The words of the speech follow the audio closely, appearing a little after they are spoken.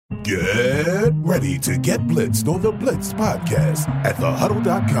Get ready to get blitzed on the Blitzed podcast at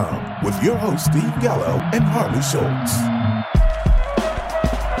thehuddle.com with your hosts Steve Gallo and Harley Schultz.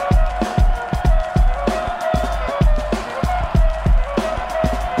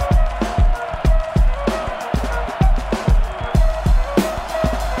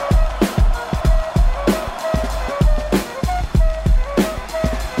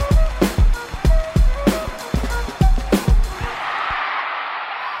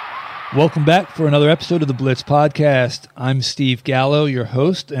 Welcome back for another episode of the Blitz podcast. I'm Steve Gallo, your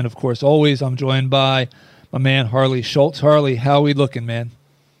host, and of course, always I'm joined by my man Harley Schultz. Harley, how are we looking, man?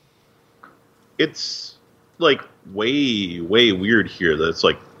 It's like way weird here that it's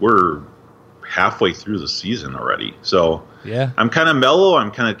like we're halfway through the season already. So yeah, I'm kind of mellow,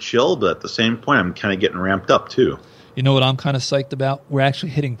 I'm kind of chill, but at the same point, I'm kind of getting ramped up too. You know what I'm kind of psyched about? We're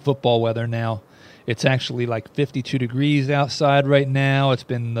actually hitting football weather now. It's actually like 52 degrees outside right now. It's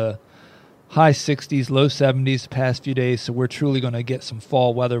been the high 60s, low 70s the past few days, so we're truly going to get some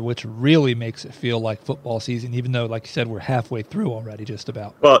fall weather, which really makes it feel like football season, even though, like you said, we're halfway through already, just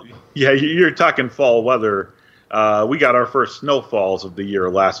about. Well, yeah, you're talking fall weather. We got our first snowfalls of the year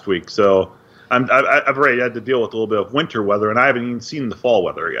last week, so I've already had to deal with a little bit of winter weather, and I haven't even seen the fall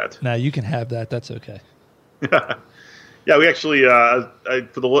weather yet. Now, you can have that. That's okay. Yeah, we actually,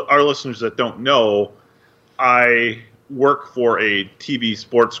 for our listeners that don't know, I work for a TV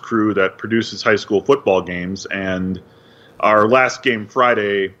sports crew that produces high school football games, and our last game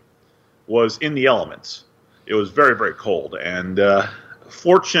Friday was in the elements. It was very, very cold, and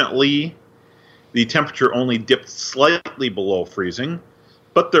fortunately, the temperature only dipped slightly below freezing,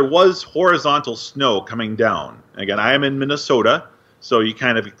 but there was horizontal snow coming down. Again, I am in Minnesota, so you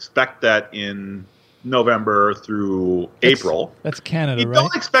kind of expect that in November through April. That's Canada, right? You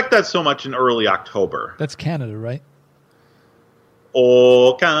don't expect that so much in early October. That's Canada, right?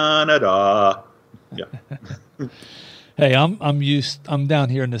 Oh, Canada. Yeah. Hey, I'm down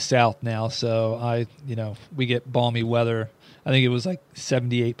here in the South now, so we get balmy weather. I think it was like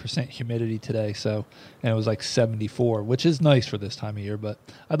 78% humidity today, and it was like 74, which is nice for this time of year, but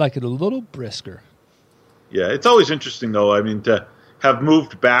I'd like it a little brisker. Yeah, it's always interesting though. I mean, to have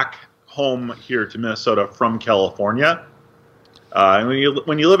moved back home here to Minnesota from California. And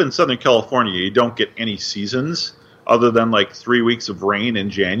when you live in Southern California, you don't get any seasons other than like 3 weeks of rain in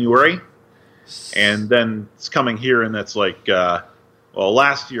January, and then it's coming here, and that's like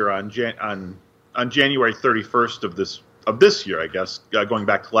last year on January 31st of this year, I guess, going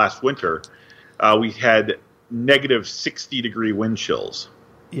back to last winter, we had negative 60-degree wind chills.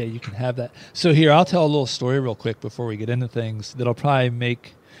 Yeah, you can have that. So here, I'll tell a little story real quick before we get into things that'll probably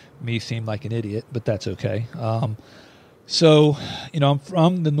make me seem like an idiot, but that's okay. I'm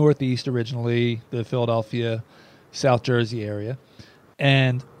from the Northeast originally, the Philadelphia, South Jersey area,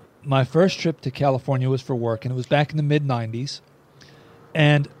 and my first trip to California was for work, and it was back in the mid-'90s,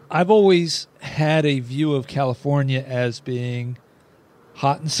 and I've always had a view of California as being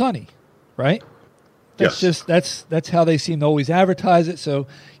hot and sunny, right? That's how they seem to always advertise it, so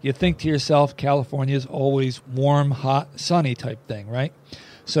you think to yourself, California is always warm, hot, sunny type thing, right?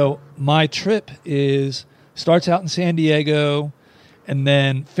 So my trip starts out in San Diego and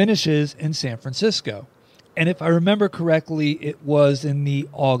then finishes in San Francisco. And if I remember correctly, it was in the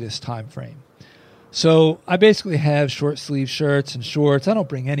August time frame. So I basically have short sleeve shirts and shorts. I don't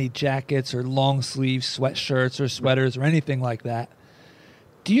bring any jackets or long sleeve sweatshirts or sweaters or anything like that.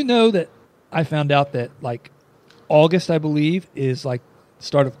 Do you know that I found out that like August, I believe, is like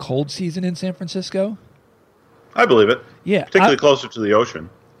start of cold season in San Francisco? I believe it. Yeah. Particularly closer to the ocean.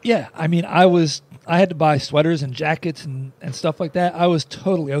 Yeah. I mean, I had to buy sweaters and jackets and stuff like that. I was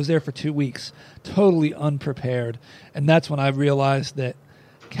there for 2 weeks, totally unprepared. And that's when I realized that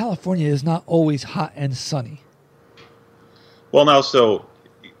California is not always hot and sunny. Well, now, so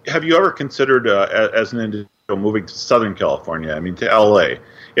have you ever considered, as an individual, moving to Southern California, I mean, to L.A.?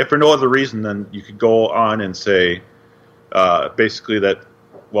 If for no other reason, then you could go on and say basically that,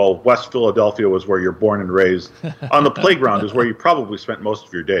 well, West Philadelphia was where you're born and raised. On the playground is where you probably spent most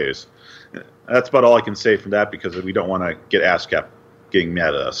of your days. That's about all I can say from that, because we don't want to get ASCAP getting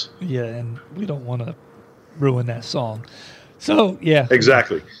mad at us. Yeah, and we don't want to ruin that song. So, yeah.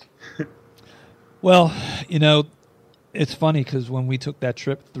 Exactly. Well, it's funny because when we took that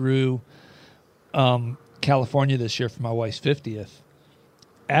trip through California this year for my wife's 50th,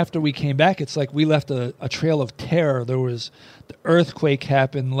 after we came back, it's like we left a trail of terror. There was the earthquake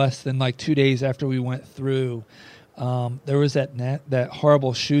happened less than like 2 days after we went through. There was that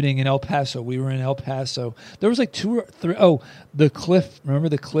horrible shooting in El Paso. We were in El Paso. There was like 2 or 3. Oh, the cliff. Remember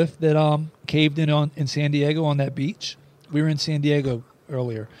the cliff that caved in San Diego on that beach? We were in San Diego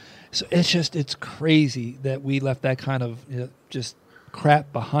earlier. So it's crazy that we left that kind of just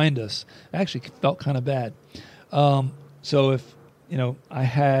crap behind us. It actually felt kind of bad. So if, I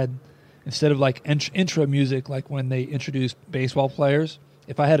had, instead of like intro music, like when they introduced baseball players,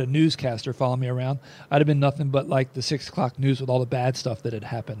 if I had a newscaster follow me around, I'd have been nothing but like the 6 o'clock news with all the bad stuff that had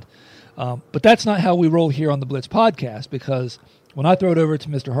happened. But that's not how we roll here on the Blitz podcast, because when I throw it over to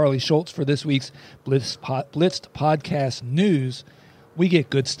Mr. Harley Schultz for this week's Blitzed podcast news, we get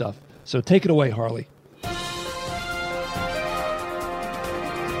good stuff. So take it away, Harley.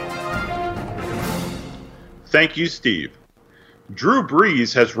 Thank you, Steve. Drew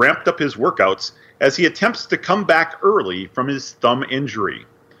Brees has ramped up his workouts as he attempts to come back early from his thumb injury.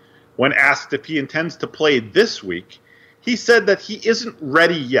 When asked if he intends to play this week, he said that he isn't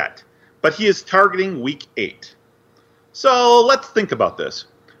ready yet, but he is targeting week 8. So let's think about this.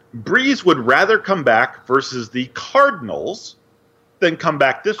 Brees would rather come back versus the Cardinals than come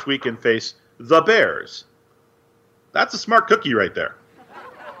back this week and face the Bears. That's a smart cookie right there.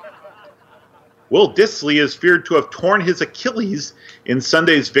 Will Dissly is feared to have torn his Achilles in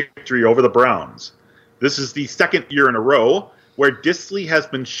Sunday's victory over the Browns. This is the second year in a row where Dissly has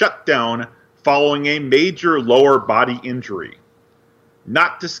been shut down following a major lower body injury.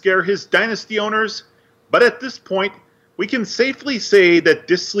 Not to scare his dynasty owners, but at this point, we can safely say that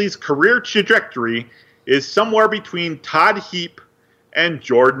Dissly's career trajectory is somewhere between Todd Heap and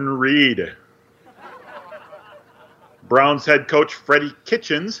Jordan Reed. Browns head coach Freddie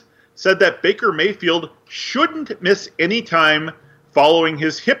Kitchens said that Baker Mayfield shouldn't miss any time following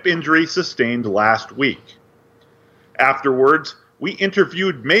his hip injury sustained last week. Afterwards, we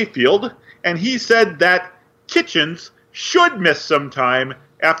interviewed Mayfield, and he said that Kitchens should miss some time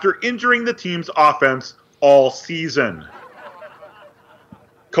after injuring the team's offense all season.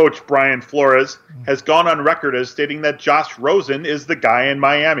 Coach Brian Flores has gone on record as stating that Josh Rosen is the guy in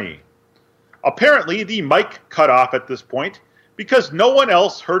Miami. Apparently, the mic cut off at this point because no one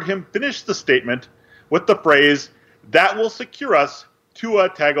else heard him finish the statement with the phrase, "That will secure us Tua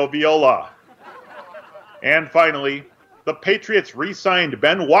Tagovailoa." And finally, the Patriots re-signed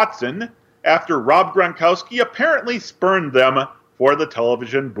Ben Watson after Rob Gronkowski apparently spurned them for the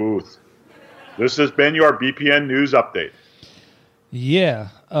television booth. This has been your BPN News Update. Yeah.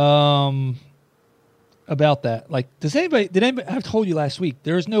 About that. Like, did anybody, I've told you last week,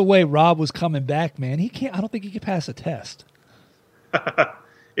 there's no way Rob was coming back, man. I don't think he could pass a test.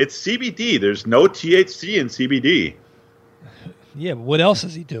 It's CBD. There's no THC in CBD. Yeah, but what else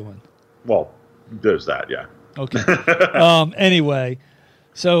is he doing? Well, there's that, yeah. Okay. Anyway,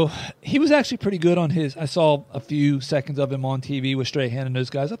 so he was actually pretty good on his. I saw a few seconds of him on TV with Strahan and those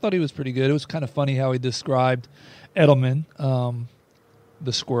guys. I thought he was pretty good. It was kind of funny how he described Edelman,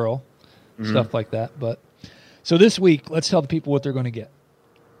 the squirrel, stuff like that. But so this week, let's tell the people what they're going to get.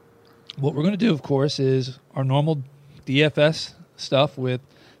 What we're going to do, of course, is our normal DFS stuff with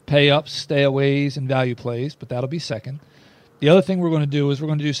pay ups, stayaways, and value plays, but that'll be second. The other thing we're going to do is we're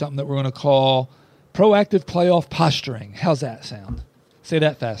going to do something that we're going to call proactive playoff posturing. How's that sound? Say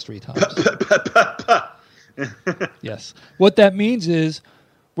that fast 3 times. Yes. What that means is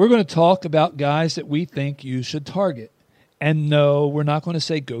we're going to talk about guys that we think you should target. And no, we're not going to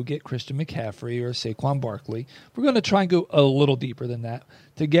say go get Christian McCaffrey or Saquon Barkley. We're going to try and go a little deeper than that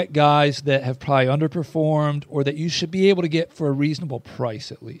to get guys that have probably underperformed or that you should be able to get for a reasonable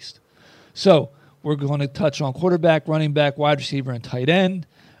price at least. So we're going to touch on quarterback, running back, wide receiver, and tight end.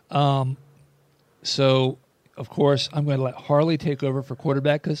 So, of course, I'm going to let Harley take over for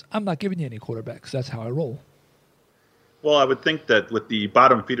quarterback because I'm not giving you any quarterbacks. That's how I roll. Well, I would think that with the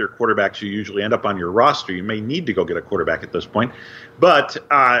bottom feeder quarterbacks you usually end up on your roster, you may need to go get a quarterback at this point. But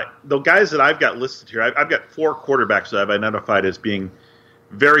the guys that I've got listed here, I've got 4 quarterbacks that I've identified as being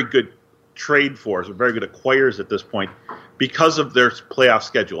very good trade for, so very good acquires at this point because of their playoff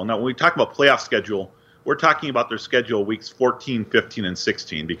schedule. Now, when we talk about playoff schedule, we're talking about their schedule weeks 14, 15, and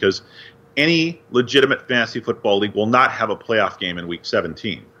 16 because any legitimate fantasy football league will not have a playoff game in week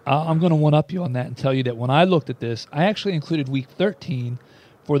 17. I'm going to one-up you on that and tell you that when I looked at this, I actually included week 13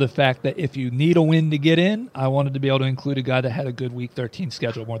 for the fact that if you need a win to get in, I wanted to be able to include a guy that had a good week 13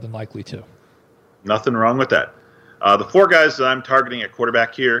 schedule more than likely to. Nothing wrong with that. The 4 guys that I'm targeting at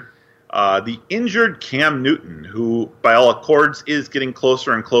quarterback here, the injured Cam Newton, who by all accords is getting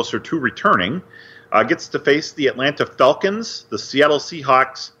closer and closer to returning, gets to face the Atlanta Falcons, the Seattle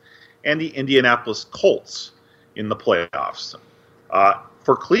Seahawks, and the Indianapolis Colts in the playoffs.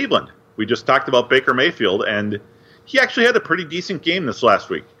 For Cleveland, we just talked about Baker Mayfield, and he actually had a pretty decent game this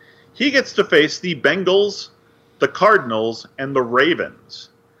last week. He gets to face the Bengals, the Cardinals, and the Ravens.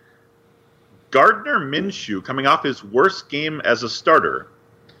 Gardner Minshew, coming off his worst game as a starter,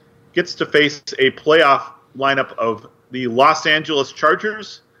 gets to face a playoff lineup of the Los Angeles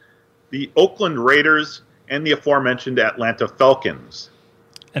Chargers, the Oakland Raiders, and the aforementioned Atlanta Falcons.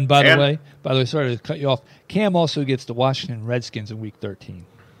 And by the way, sorry to cut you off, Cam also gets the Washington Redskins in Week 13.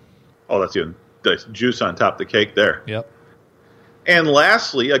 Oh, that's even the juice on top of the cake there. Yep. And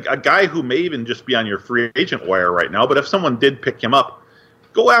lastly, a guy who may even just be on your free agent wire right now, but if someone did pick him up,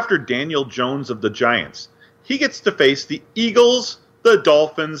 go after Daniel Jones of the Giants. He gets to face the Eagles, the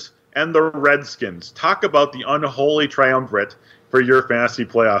Dolphins, and the Redskins. Talk about the unholy triumvirate for your fantasy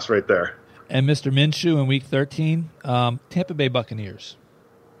playoffs right there. And Mr. Minshew in Week 13, Tampa Bay Buccaneers.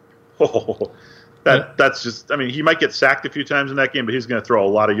 Oh, that's just, I mean, he might get sacked a few times in that game, but he's going to throw a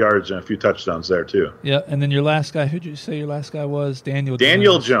lot of yards and a few touchdowns there, too. Yeah, and then your last guy, who'd you say your last guy was? Daniel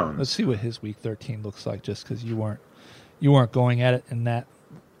Jones. Let's see what his Week 13 looks like, just because you weren't going at it in that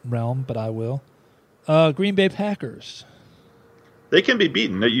realm, but I will. Green Bay Packers. They can be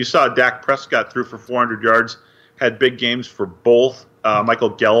beaten. You saw Dak Prescott threw for 400 yards, had big games for both Michael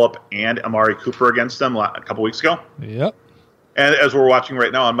Gallup and Amari Cooper against them a couple weeks ago. Yep. And as we're watching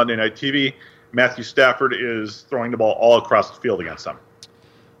right now on Monday Night TV, Matthew Stafford is throwing the ball all across the field against them.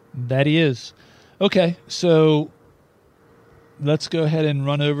 That he is. Okay, so let's go ahead and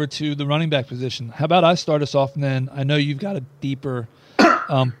run over to the running back position. How about I start us off, and then I know you've got a deeper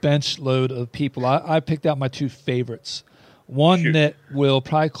bench load of people. I picked out my two favorites. One that will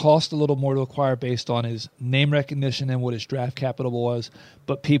probably cost a little more to acquire based on his name recognition and what his draft capital was.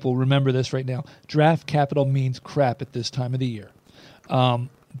 But people, remember this right now. Draft capital means crap at this time of the year.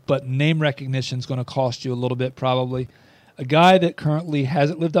 But name recognition is going to cost you a little bit probably. A guy that currently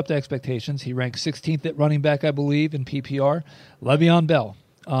hasn't lived up to expectations. He ranks 16th at running back, I believe, in PPR. Le'Veon Bell.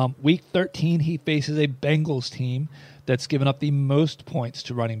 Week 13, he faces a Bengals team that's given up the most points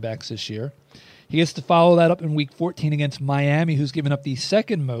to running backs this year. He gets to follow that up in Week 14 against Miami, who's given up the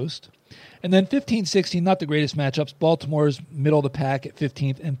second most. And then 15-16, not the greatest matchups. Baltimore's middle of the pack at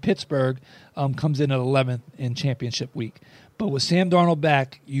 15th, and Pittsburgh comes in at 11th in championship week. But with Sam Darnold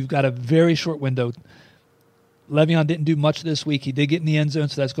back, you've got a very short window. Le'Veon didn't do much this week. He did get in the end zone,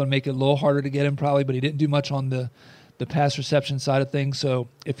 so that's going to make it a little harder to get him probably, but he didn't do much on the pass reception side of things. So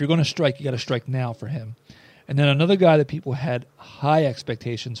if you're going to strike, you got to strike now for him. And then another guy that people had high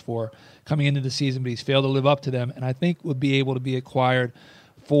expectations for coming into the season, but he's failed to live up to them, and I think would be able to be acquired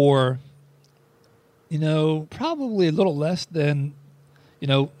for, probably a little less than,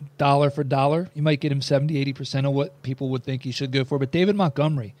 dollar for dollar. You might get him 70, 80% of what people would think he should go for. But David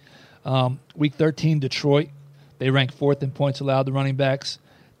Montgomery, Week 13, Detroit, they rank 4th in points allowed to running backs.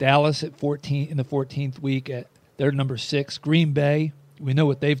 Dallas at 14 in the 14th week, they're number 6. Green Bay, we know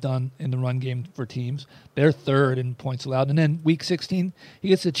what they've done in the run game for teams. They're 3rd in points allowed. And then Week 16, he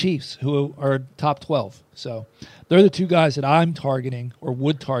gets the Chiefs, who are top 12. So they're the two guys that I'm targeting or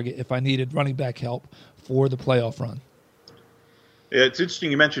would target if I needed running back help for the playoff run. Yeah, it's interesting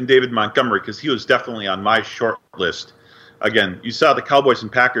you mentioned David Montgomery because he was definitely on my short list. Again, you saw the Cowboys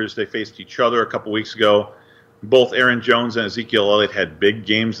and Packers. They faced each other a couple weeks ago. Both Aaron Jones and Ezekiel Elliott had big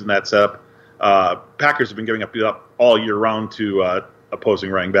games in that setup. Packers have been giving up all year round to opposing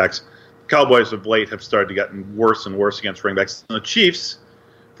running backs. Cowboys of late have started to get worse and worse against running backs. And the Chiefs,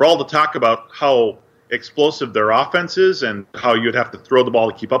 for all the talk about how explosive their offense is and how you'd have to throw the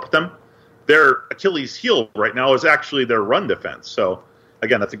ball to keep up with them, their Achilles heel right now is actually their run defense. So,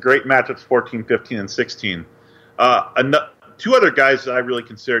 again, that's a great matchup, 14, 15, and 16. Two other guys that I really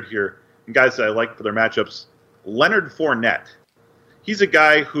considered here, and guys that I like for their matchups, Leonard Fournette. He's a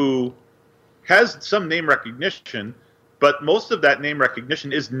guy who has some name recognition, but most of that name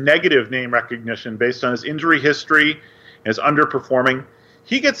recognition is negative name recognition based on his injury history and his underperforming.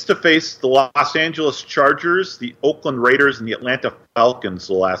 He gets to face the Los Angeles Chargers, the Oakland Raiders, and the Atlanta Falcons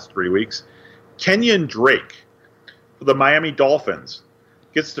the last 3 weeks. Kenyon Drake for the Miami Dolphins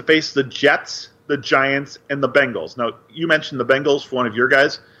gets to face the Jets, the Giants, and the Bengals. Now, you mentioned the Bengals for one of your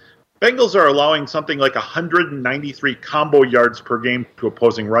guys. Bengals are allowing something like 193 combo yards per game to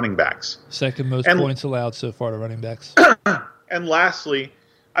opposing running backs. Second most points allowed so far to running backs. And lastly,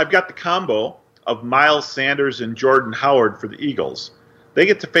 I've got the combo of Miles Sanders and Jordan Howard for the Eagles. They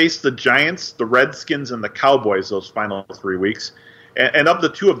get to face the Giants, the Redskins, and the Cowboys those final 3 weeks. And of the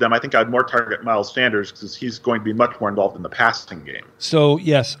two of them, I think I'd more target Miles Sanders because he's going to be much more involved in the passing game. So,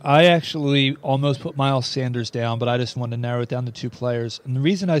 yes, I actually almost put Miles Sanders down, but I just wanted to narrow it down to 2 players. And the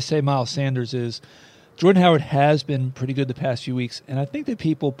reason I say Miles Sanders is Jordan Howard has been pretty good the past few weeks, and I think that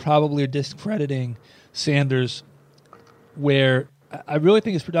people probably are discrediting Sanders where I really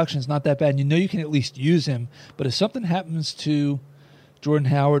think his production is not that bad. And you know you can at least use him, but if something happens to Jordan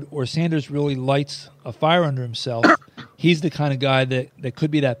Howard, or Sanders really lights a fire under himself, he's the kind of guy that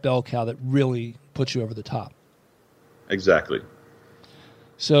could be that bell cow that really puts you over the top. Exactly.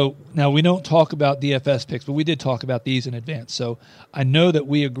 So now we don't talk about DFS picks, but we did talk about these in advance. So I know that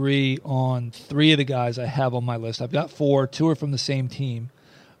we agree on 3 of the guys I have on my list. I've got 4. 2 are from the same team.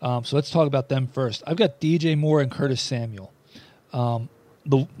 So let's talk about them first. I've got DJ Moore and Curtis Samuel.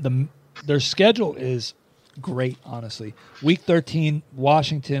 Their schedule is great, honestly. Week 13,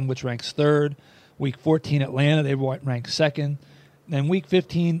 Washington, which ranks 3rd. Week 14, Atlanta, they rank 2nd. Then week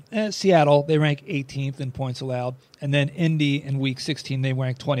 15, Seattle, they rank 18th in points allowed. And then Indy in week 16, they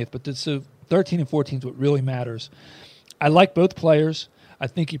rank 20th. But so 13 and 14 is what really matters. I like both players. I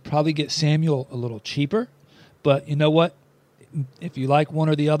think you probably get Samuel a little cheaper. But you know what? If you like one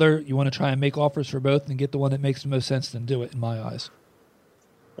or the other, you want to try and make offers for both and get the one that makes the most sense, then do it, in my eyes.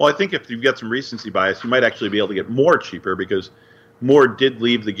 Well, I think if you've got some recency bias, you might actually be able to get Moore cheaper because Moore did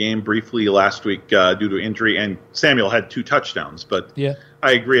leave the game briefly last week due to injury, and Samuel had 2 touchdowns. But yeah,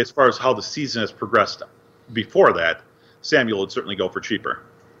 I agree as far as how the season has progressed before that, Samuel would certainly go for cheaper.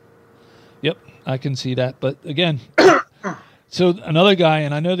 Yep, I can see that. But again, so another guy,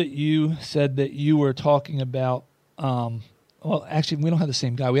 and I know that you said that you were talking about well, actually, we don't have the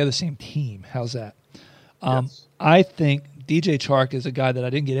same guy. We have the same team. How's that? Yes. I think DJ Chark is a guy that I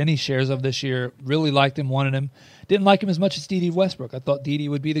didn't get any shares of this year. Really liked him, wanted him. Didn't like him as much as D.D. Westbrook. I thought D.D.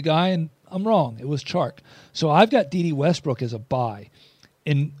 would be the guy, and I'm wrong. It was Chark. So I've got D.D. Westbrook as a buy.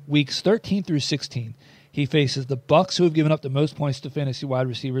 In weeks 13 through 16, he faces the Bucks, who have given up the most points to fantasy wide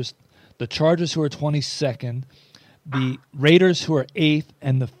receivers, the Chargers, who are 22nd, the Raiders, who are 8th,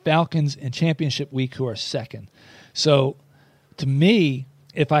 and the Falcons in championship week, who are 2nd. So to me,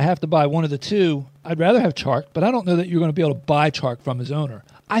 if I have to buy one of the two, I'd rather have Chark, but I don't know that you're going to be able to buy Chark from his owner.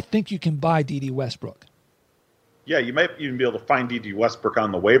 I think you can buy D.D. Westbrook. Yeah, you might even be able to find D.D. Westbrook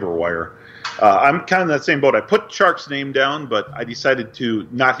on the waiver wire. I'm kind of in that same boat. I put Chark's name down, but I decided to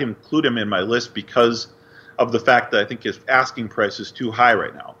not include him in my list because of the fact that I think his asking price is too high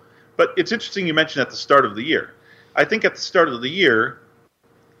right now. But it's interesting you mentioned at the start of the year. I think at the start of the year,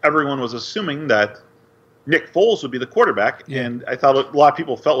 everyone was assuming that Nick Foles would be the quarterback, and I thought a lot of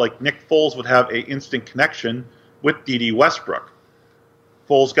people felt like Nick Foles would have an instant connection with D.D. Westbrook.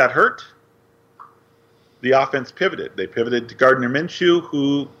 Foles got hurt. The offense pivoted. They pivoted to Gardner Minshew,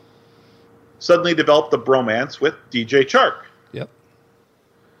 who suddenly developed the bromance with DJ Chark. Yep.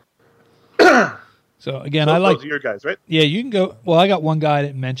 So, again, I like... Those are your guys, right? Yeah, you can go... Well, I got one guy I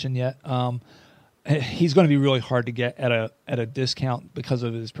didn't mention yet. He's going to be really hard to get at a discount because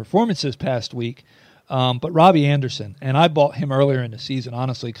of his performance this past week. But Robbie Anderson, and I bought him earlier in the season,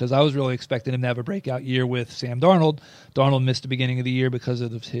 honestly, because I was really expecting him to have a breakout year with Sam Darnold. Darnold missed the beginning of the year because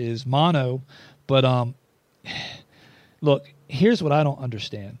of his mono. But look, here's what I don't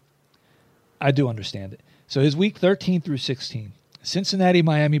understand. I do understand it. So his week 13 through 16, Cincinnati,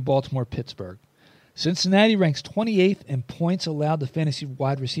 Miami, Baltimore, Pittsburgh. Cincinnati ranks 28th in points allowed to fantasy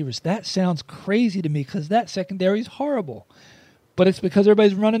wide receivers. That sounds crazy to me because that secondary is horrible. But it's because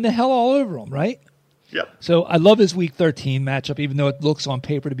everybody's running the hell all over them, right? Yep. So I love his Week 13 matchup, even though it looks on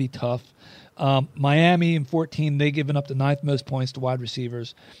paper to be tough. Miami in 14, they've given up the 9th most points to wide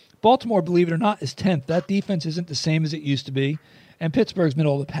receivers. Baltimore, believe it or not, is 10th. That defense isn't the same as it used to be. And Pittsburgh's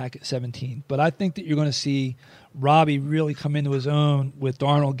middle of the pack at 17. But I think that you're going to see Robbie really come into his own with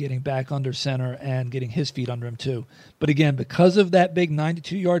Darnold getting back under center and getting his feet under him too. But again, because of that big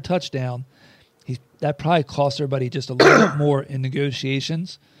 92-yard touchdown, that probably costs everybody just a little bit more in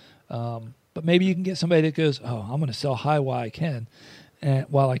negotiations. But maybe you can get somebody that goes, oh, I'm going to sell high while I can,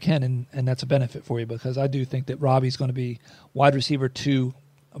 and that's a benefit for you because I do think that Robbie's going to be wide receiver 3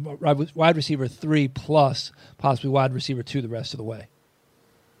 plus possibly wide receiver 2 the rest of the way.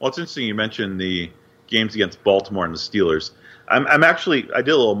 Well, it's interesting you mentioned the games against Baltimore and the Steelers. I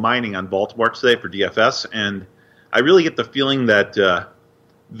did a little mining on Baltimore today for DFS, and I really get the feeling that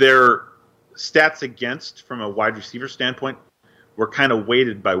their stats against from a wide receiver standpoint were kind of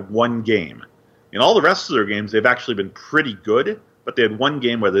weighted by one game. In all the rest of their games, they've actually been pretty good, but they had one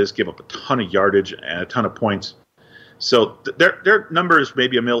game where they just gave up a ton of yardage and a ton of points. So their numbers may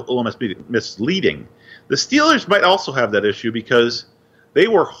be a little misleading. The Steelers might also have that issue because they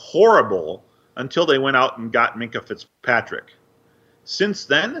were horrible until they went out and got Minkah Fitzpatrick. Since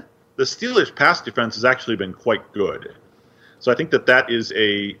then, the Steelers' pass defense has actually been quite good. So I think that is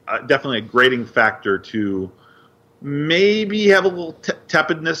definitely a grading factor to maybe have a little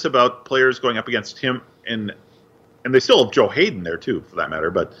tepidness about players going up against him, and they still have Joe Hayden there too, for that matter,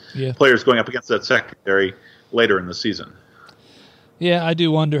 but players going up against that secondary later in the season. Yeah, I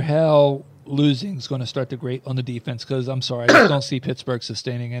do wonder how losing is going to start to grate on the defense because I'm sorry, I just don't see Pittsburgh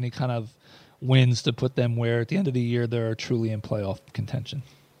sustaining any kind of wins to put them where at the end of the year they're truly in playoff contention.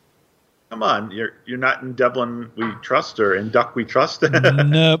 Come on, you're not in Devlin we trust or in Duck we trust?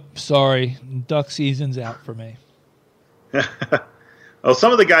 Nope, sorry. Duck season's out for me. Well,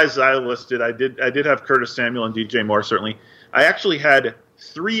 some of the guys I listed, I did have Curtis Samuel and DJ Moore, certainly. I actually had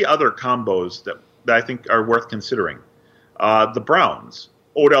 3 other combos that I think are worth considering. The Browns,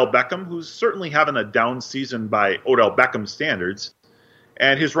 Odell Beckham, who's certainly having a down season by Odell Beckham standards,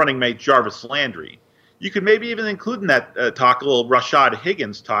 and his running mate Jarvis Landry. You could maybe even include in that talk a little Rashad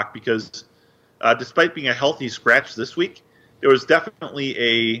Higgins talk because despite being a healthy scratch this week, there was definitely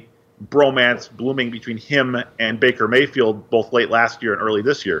a bromance blooming between him and Baker Mayfield both late last year and early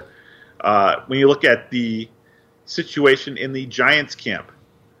this year. When you look at the situation in the Giants camp,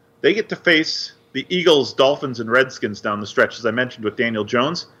 they get to face the Eagles, Dolphins, and Redskins down the stretch, as I mentioned with Daniel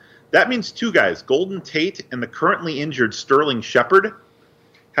Jones. That means 2 guys, Golden Tate and the currently injured Sterling Shepard,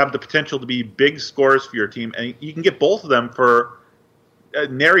 have the potential to be big scorers for your team, and you can get both of them for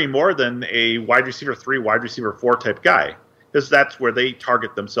nary more than a wide receiver 3, wide receiver 4 type guy, because that's where they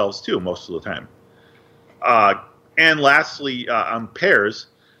target themselves too most of the time. And lastly, on pairs,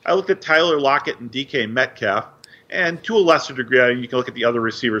 I looked at Tyler Lockett and DK Metcalf, and to a lesser degree, you can look at the other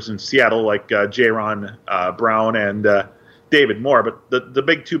receivers in Seattle like Jaron Brown and David Moore, but the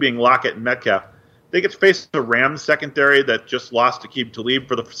big 2 being Lockett and Metcalf. They get to face the Rams secondary that just lost Aqib Talib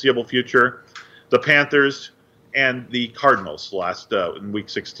for the foreseeable future, the Panthers, and the Cardinals last in Week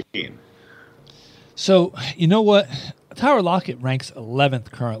 16. So, you know what? Tyler Lockett ranks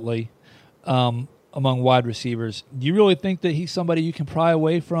 11th currently among wide receivers. Do you really think that he's somebody you can pry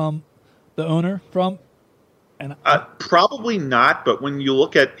away from the owner from? And probably not, but when you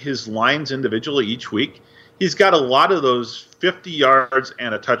look at his lines individually each week, he's got a lot of those 50 yards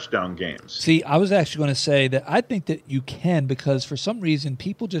and a touchdown games. See, I was actually going to say that I think that you can because for some reason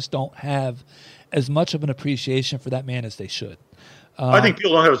people just don't have as much of an appreciation for that man as they should. I think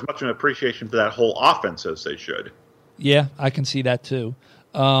people don't have as much of an appreciation for that whole offense as they should. Yeah, I can see that too.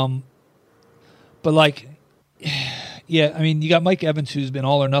 But like, yeah, I mean, you got Mike Evans who's been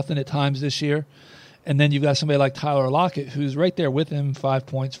all or nothing at times this year. And then you've got somebody like Tyler Lockett who's right there with him 5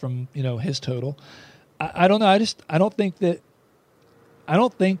 points from, his total. I don't know. I don't think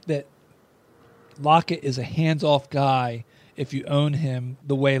that Lockett is a hands-off guy if you own him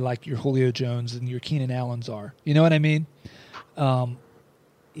the way like your Julio Jones and your Keenan Allens are. You know what I mean?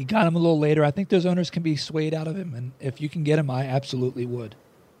 You got him a little later. I think those owners can be swayed out of him, and if you can get him, I absolutely would.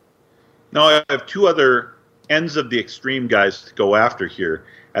 Now I have 2 other ends of the extreme guys to go after here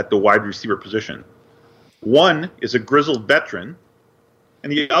at the wide receiver position. One is a grizzled veteran,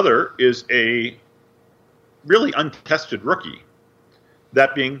 and the other is a really untested rookie,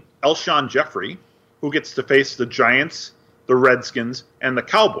 that being Alshon Jeffrey, who gets to face the Giants, the Redskins, and the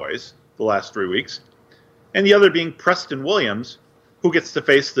Cowboys the last 3 weeks, and the other being Preston Williams, who gets to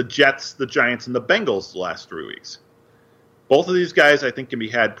face the Jets, the Giants, and the Bengals the last 3 weeks. Both of these guys, I think, can be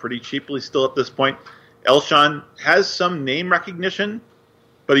had pretty cheaply still at this point. Alshon has some name recognition,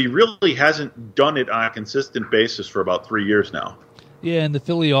 but he really hasn't done it on a consistent basis for about 3 years now. Yeah, and the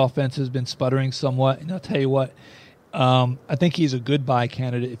Philly offense has been sputtering somewhat. And I'll tell you what, I think he's a good buy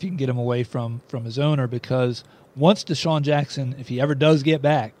candidate if you can get him away from his owner because once Deshaun Jackson, if he ever does get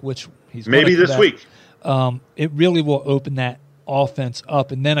back, which he's maybe this week, it really will open that offense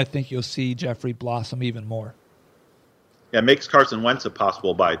up. And then I think you'll see Jeffrey blossom even more. Yeah, it makes Carson Wentz a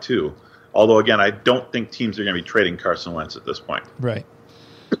possible buy too. Although, again, I don't think teams are going to be trading Carson Wentz at this point. Right.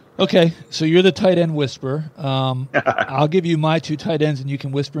 Okay, so you're the tight end whisperer. I'll give you my 2 tight ends, and you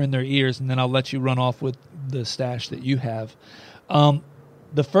can whisper in their ears, and then I'll let you run off with the stash that you have.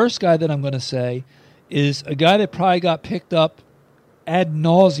 The first guy that I'm going to say is a guy that probably got picked up ad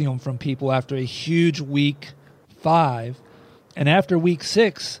nauseum from people after a huge week 5, and after week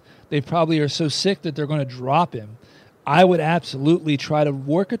 6, they probably are so sick that they're going to drop him. I would absolutely try to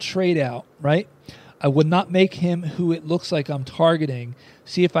work a trade out, right? I would not make him who it looks like I'm targeting.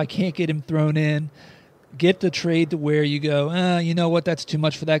 See if I can't get him thrown in. Get the trade to where you go, you know what, that's too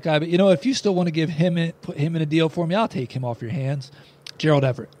much for that guy. But, if you still want to put him in a deal for me, I'll take him off your hands. Gerald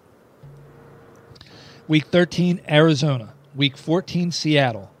Everett. Week 13, Arizona. Week 14,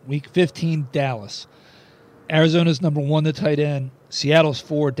 Seattle. Week 15, Dallas. Arizona's number 1 to tight end. Seattle's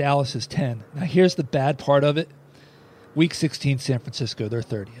 4, Dallas is 10. Now, here's the bad part of it. Week 16, San Francisco, they're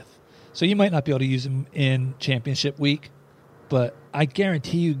 30th. So you might not be able to use him in championship week, but I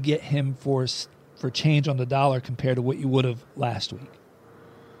guarantee you get him for change on the dollar compared to what you would have last week.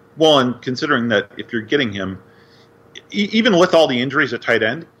 Well, and considering that if you're getting him, even with all the injuries at tight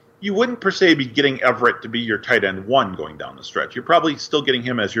end, you wouldn't per se be getting Everett to be your tight end 1 going down the stretch. You're probably still getting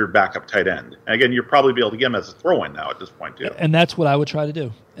him as your backup tight end. And again, you'll probably be able to get him as a throw-in now at this point, too. And that's what I would try to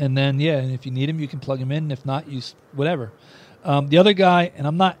do. And then, and if you need him, you can plug him in. If not, whatever. The other guy, and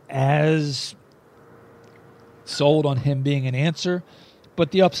I'm not as sold on him being an answer,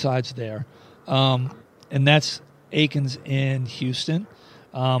 but the upside's there. And that's Akins in Houston.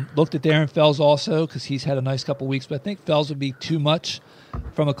 Looked at Darren Fells also because he's had a nice couple weeks, but I think Fells would be too much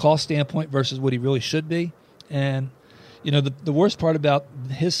from a cost standpoint versus what he really should be. And, the worst part about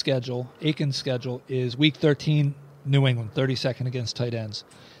his schedule, Akins' schedule, is Week 13, New England, 32nd against tight ends.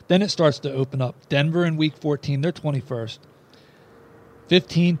 Then it starts to open up. Denver in Week 14, they're 21st.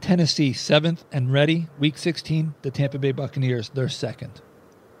 15, Tennessee, 7th and ready. Week 16, the Tampa Bay Buccaneers, they're 2nd.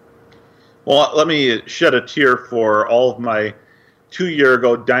 Well, let me shed a tear for all of my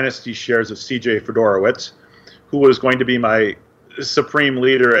 2-year-ago dynasty shares of C.J. Fedorowicz, who was going to be my supreme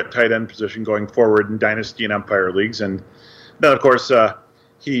leader at tight end position going forward in dynasty and Empire leagues. And then, of course,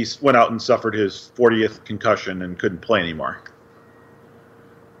 he went out and suffered his 40th concussion and couldn't play anymore.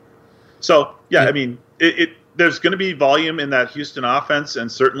 So, I mean, there's going to be volume in that Houston offense, and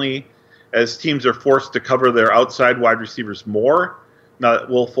certainly as teams are forced to cover their outside wide receivers more, now that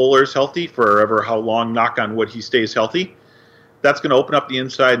Will Fuller's healthy, forever how long, knock on wood, he stays healthy, that's going to open up the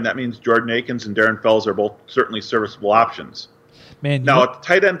inside, and that means Jordan Akins and Darren Fells are both certainly serviceable options. Now, at the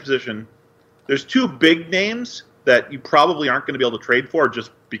tight end position, there's 2 big names that you probably aren't going to be able to trade for just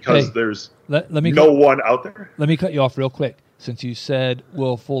because there's no one out there. Let me cut you off real quick since you said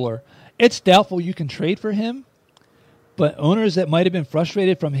Will Fuller. It's doubtful you can trade for him, but owners that might have been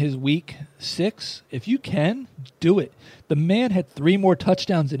frustrated from his Week 6, if you can, do it. The man had 3 more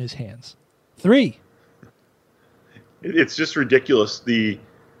touchdowns in his hands. 3. It's just ridiculous, the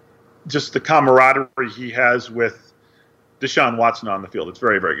camaraderie he has with Deshaun Watson on the field. It's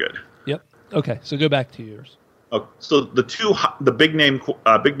very, very good. Yep. Okay, so go back to yours. Okay, so the big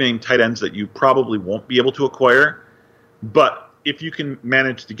name tight ends that you probably won't be able to acquire, but if you can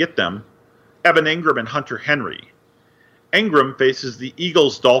manage to get them, Evan Ingram and Hunter Henry. Ingram faces the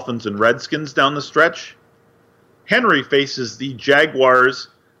Eagles, Dolphins, and Redskins down the stretch. Henry faces the Jaguars,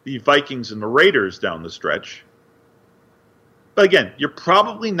 the Vikings, and the Raiders down the stretch. But again, you're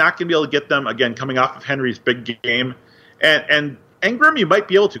probably not going to be able to get them, again, coming off of Henry's big game. And Ingram, you might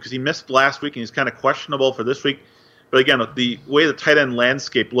be able to because he missed last week and he's kind of questionable for this week. But again, the way the tight end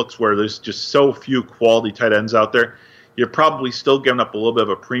landscape looks where there's just so few quality tight ends out there, you're probably still giving up a little bit of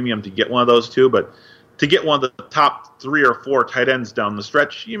a premium to get one of those 2. But to get one of the top 3 or 4 tight ends down the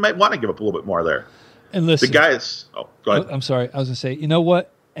stretch, you might want to give up a little bit more there. And listen, the guys. Oh, go ahead. I'm sorry. I was going to say, you know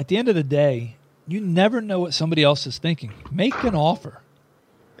what? At the end of the day, you never know what somebody else is thinking. Make an offer.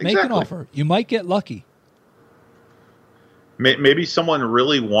 Make an offer. You might get lucky. Maybe someone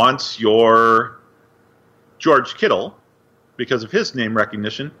really wants your George Kittle because of his name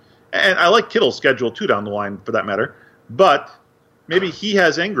recognition. And I like Kittle's schedule, too, down the line, for that matter. But maybe he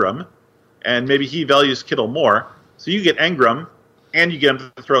has Ingram, and maybe he values Kittle more. So you get Ingram, and you get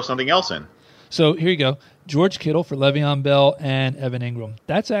him to throw something else in. So here you go. George Kittle for Le'Veon Bell and Evan Ingram.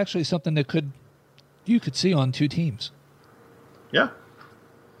 That's actually something that you could see on 2 teams. Yeah.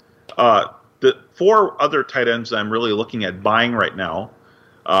 The 4 other tight ends I'm really looking at buying right now,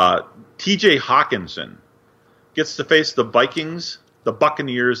 T.J. Hawkinson gets to face the Vikings, the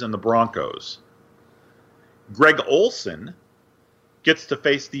Buccaneers, and the Broncos. Greg Olsen gets to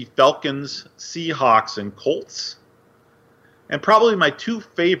face the Falcons, Seahawks, and Colts. And probably my 2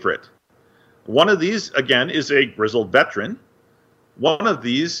 favorite. One of these, again, is a grizzled veteran. One of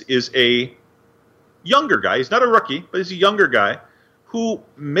these is a younger guy. He's not a rookie, but he's a younger guy who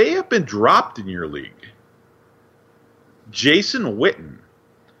may have been dropped in your league. Jason Witten.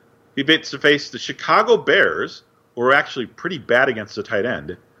 He gets to face the Chicago Bears, who are actually pretty bad against the tight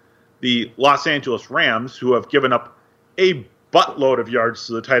end. The Los Angeles Rams, who have given up a buttload of yards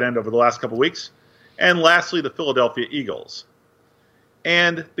to the tight end over the last couple weeks. And lastly, the Philadelphia Eagles.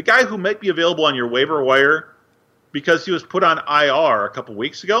 And the guy who might be available on your waiver wire because he was put on IR a couple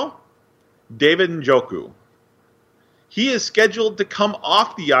weeks ago, David Njoku. He is scheduled to come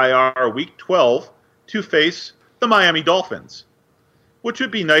off the IR Week 12 to face the Miami Dolphins, which would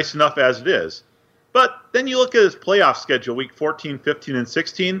be nice enough as it is. But then you look at his playoff schedule, Week 14, 15, and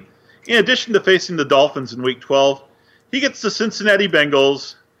 16. In addition to facing the Dolphins in Week 12, he gets the Cincinnati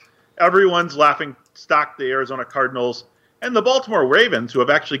Bengals, everyone's laughing stock, the Arizona Cardinals, and the Baltimore Ravens, who have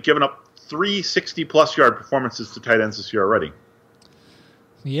actually given up 3 60-plus yard performances to tight ends this year already.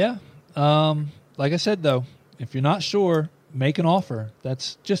 Yeah. Like I said, though, if you're not sure, make an offer.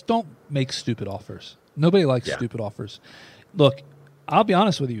 Just don't make stupid offers. Nobody likes stupid offers. Look, I'll be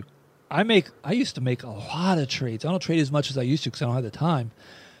honest with you. I used to make a lot of trades. I don't trade as much as I used to because I don't have the time.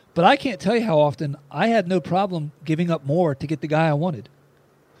 But I can't tell you how often I had no problem giving up more to get the guy I wanted.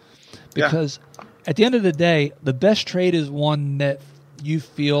 Because at the end of the day, the best trade is one that you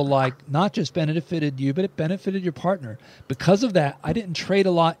feel like not just benefited you, but it benefited your partner. Because of that, I didn't trade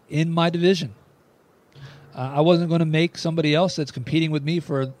a lot in my division. I wasn't going to make somebody else that's competing with me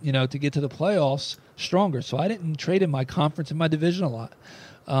for, to get to the playoffs stronger. So I didn't trade in my conference and my division a lot.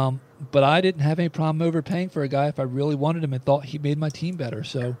 But I didn't have any problem overpaying for a guy if I really wanted him and thought he made my team better.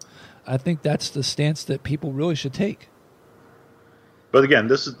 So I think that's the stance that people really should take. But again,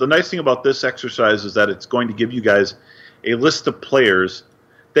 this is the nice thing about this exercise is that it's going to give you guys a list of players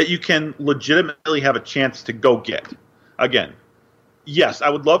that you can legitimately have a chance to go get. Again, yes, I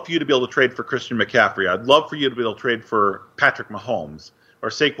would love for you to be able to trade for Christian McCaffrey. I'd love for you to be able to trade for Patrick Mahomes or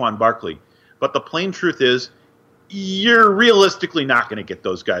Saquon Barkley. But the plain truth is, you're realistically not going to get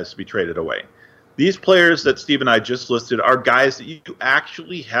those guys to be traded away. These players that Steve and I just listed are guys that you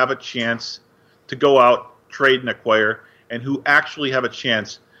actually have a chance to go out, trade, and acquire, and who actually have a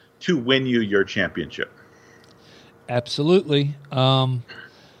chance to win you your championship. Absolutely.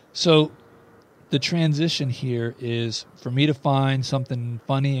 So the transition here is for me to find something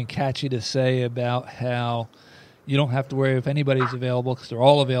funny and catchy to say about how you don't have to worry if anybody's available because they're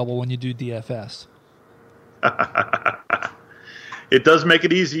all available when you do DFS. It does make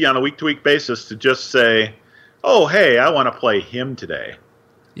it easy on a week-to-week basis to just say, oh, hey, I want to play him today.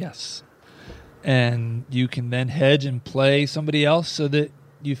 Yes. And you can then hedge and play somebody else so that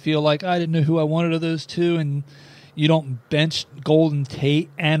you feel like, I didn't know who I wanted of those two, and you don't bench Golden Tate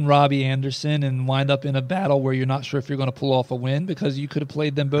and Robbie Anderson and wind up in a battle where you're not sure if you're going to pull off a win because you could have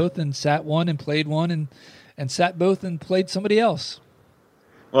played them both and sat one and played one and sat both and played somebody else.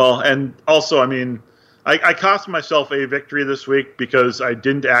 Well, and also, I mean, I cost myself a victory this week because I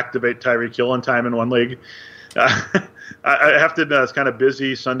didn't activate Tyreek Hill in time in one league. I have to admit, I was kind of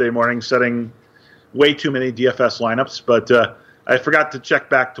busy Sunday morning setting way too many DFS lineups, but I forgot to check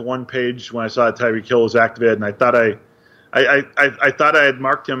back to one page when I saw Tyreek Hill was activated, and I thought I thought I had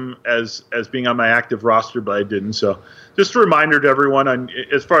marked him as being on my active roster, but I didn't. So just a reminder to everyone,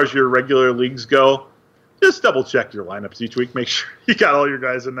 as far as your regular leagues go, just double check your lineups each week. Make sure you got all your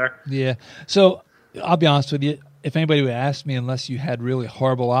guys in there. Yeah. So I'll be honest with you. If anybody would ask me, unless you had really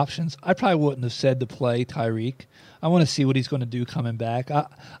horrible options, I probably wouldn't have said to play Tyreek. I want to see what he's going to do coming back.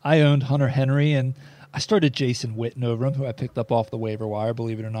 I owned Hunter Henry, and I started Jason Witten over him, who I picked up off the waiver wire,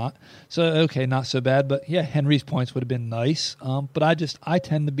 believe it or not. So, okay, not so bad. But, yeah, Henry's points would have been nice. But I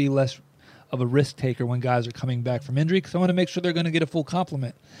tend to be less of a risk taker when guys are coming back from injury because I want to make sure they're going to get a full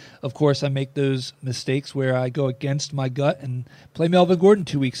complement. Of course, I make those mistakes where I go against my gut and play Melvin Gordon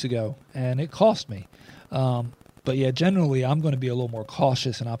 2 weeks ago, and it cost me. But, yeah, generally I'm going to be a little more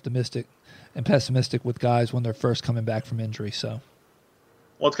cautious and optimistic and pessimistic with guys when they're first coming back from injury. So,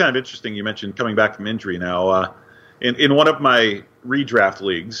 well, it's kind of interesting you mentioned coming back from injury now. In one of my redraft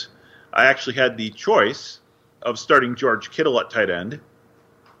leagues, I actually had the choice of starting George Kittle at tight end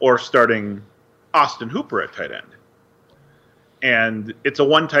or starting Austin Hooper at tight end. And it's a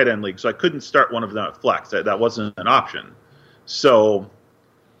one tight end league, so I couldn't start one of them at flex. That wasn't an option. So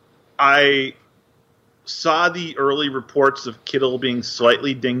I saw the early reports of Kittle being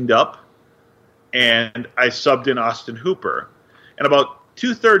slightly dinged up, and I subbed in Austin Hooper. And about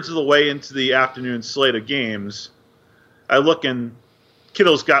 2/3 of the way into the afternoon slate of games, I look and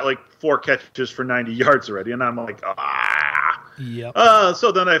Kittle's got like 4 catches for 90 yards already, and I'm like, Yep.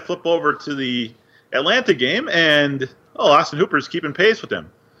 So then I flip over to the Atlanta game, and Austin Hooper's keeping pace with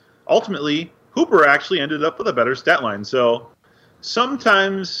him. Ultimately, Hooper actually ended up with a better stat line. So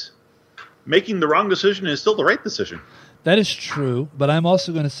sometimes making the wrong decision is still the right decision. That is true, but I'm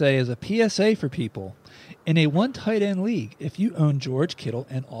also going to say as a PSA for people, in a one tight end league, if you own George Kittle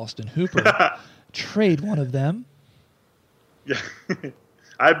and Austin Hooper, trade one of them. Yeah,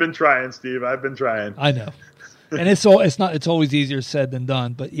 I've been trying, Steve. I've been trying. I know. And it's always easier said than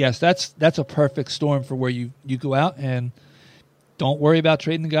done. But yes, that's a perfect storm for where you go out and don't worry about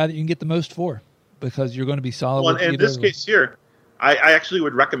trading the guy that you can get the most for because you're going to be solid. Well, in this case here, I actually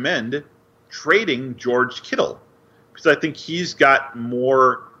would recommend trading George Kittle because I think he's got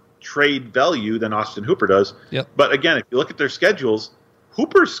more trade value than Austin Hooper does. Yep. But again, if you look at their schedules,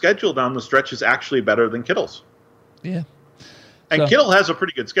 Hooper's schedule down the stretch is actually better than Kittle's. Yeah. And Kittle has a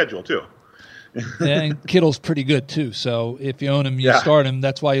pretty good schedule too. And Kittle's pretty good too. So if you own him, you start him.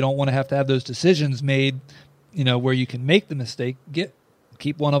 That's why you don't want to have those decisions made, where you can make the mistake,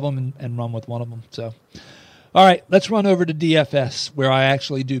 keep one of them and run with one of them. So, all right, let's run over to DFS where I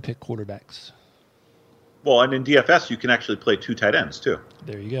actually do pick quarterbacks. Well, and in DFS, you can actually play 2 tight ends, too.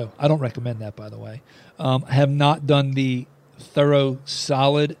 There you go. I don't recommend that, by the way. I have not done the thorough,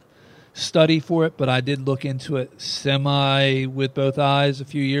 solid study for it, but I did look into it semi with both eyes a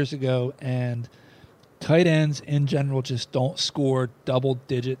few years ago, and tight ends in general just don't score double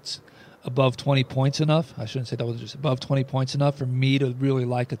digits above 20 points enough. I shouldn't say double digits, above 20 points enough for me to really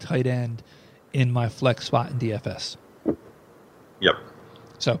like a tight end in my flex spot in DFS. Yep.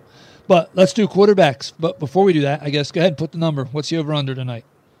 So, but let's do quarterbacks. But before we do that, I guess go ahead and put the number. What's the over-under tonight?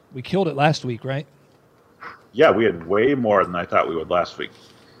 We killed it last week, right? Yeah, we had way more than I thought we would last week.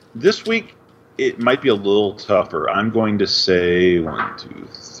 This week, it might be a little tougher. I'm going to say 1, 2,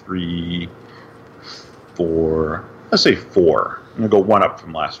 3, 4. Let's say 4. I'm going to go 1 up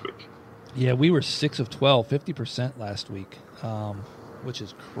from last week. Yeah, we were 6 of 12, 50% last week, which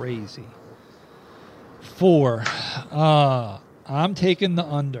is crazy. 4. I'm taking the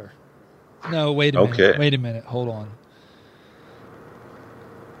under. No, wait a minute. Okay. Wait a minute. Hold on.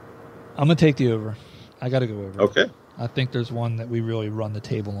 I'm going to take the over. I got to go over. Okay. I think there's one that we really run the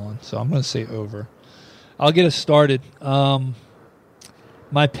table on, so I'm going to say over. I'll get us started.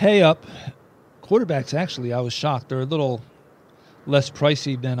 My pay up quarterbacks, actually, I was shocked. They're a little less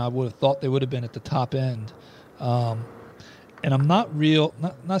pricey than I would have thought they would have been at the top end. And I'm not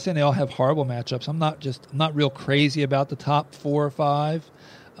saying they all have horrible matchups. I'm not real crazy about the top 4 or 5.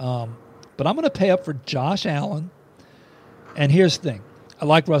 But I'm going to pay up for Josh Allen. And here's the thing. I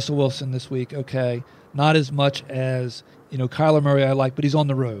like Russell Wilson this week, okay. Not as much as, Kyler Murray I like, but he's on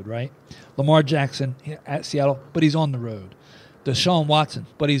the road, right? Lamar Jackson at Seattle, but he's on the road. Deshaun Watson,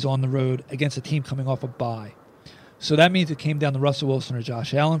 but he's on the road against a team coming off a bye. So that means it came down to Russell Wilson or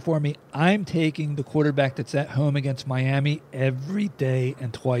Josh Allen for me. I'm taking the quarterback that's at home against Miami every day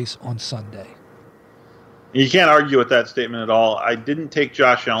and twice on Sunday. You can't argue with that statement at all. I didn't take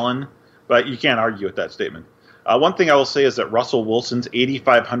Josh Allen, but you can't argue with that statement. One thing I will say is that Russell Wilson's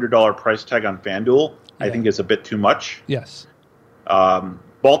 $8,500 price tag on FanDuel, I think, is a bit too much. Yes.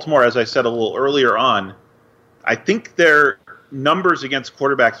 Baltimore, as I said a little earlier on, I think their numbers against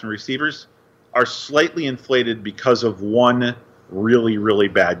quarterbacks and receivers are slightly inflated because of one really, really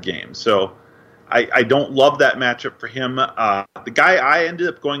bad game. So I don't love that matchup for him. The guy I ended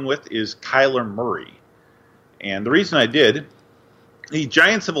up going with is Kyler Murray. And the reason I did, the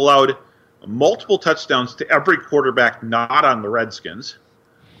Giants have allowed multiple touchdowns to every quarterback not on the Redskins.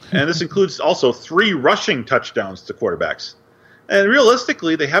 And this includes also 3 rushing touchdowns to quarterbacks. And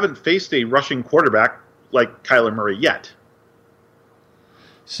realistically, they haven't faced a rushing quarterback like Kyler Murray yet.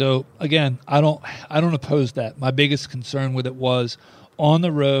 So again, I don't oppose that. My biggest concern with it was on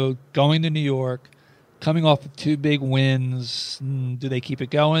the road, going to New York, coming off of 2 big wins. Do they keep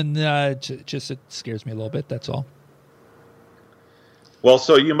it going? It scares me a little bit. That's all. Well,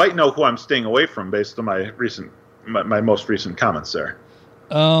 so you might know who I'm staying away from based on my most recent comments there.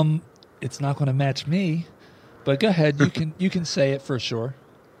 It's not going to match me, but go ahead. You can say it for sure.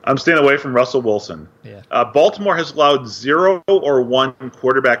 I'm staying away from Russell Wilson. Yeah. Baltimore has allowed 0 or 1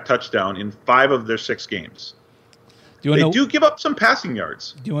 quarterback touchdown in 5 of their 6 games. They do give up some passing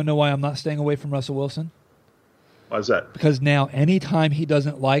yards. Do you want to know why I'm not staying away from Russell Wilson? Why is that? Because now anytime he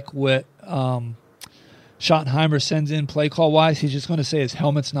doesn't like what Schottenheimer sends in play call-wise, he's just going to say his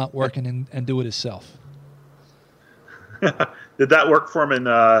helmet's not working and do it himself. Did that work for him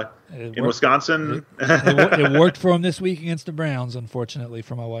in Wisconsin? It worked for him this week against the Browns, unfortunately,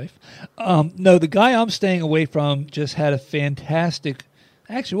 for my wife. No, the guy I'm staying away from just had a fantastic,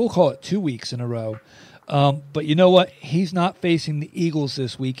 actually, we'll call it 2 weeks in a row. But you know what? He's not facing the Eagles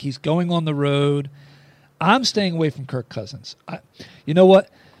this week. He's going on the road. I'm staying away from Kirk Cousins. You know what?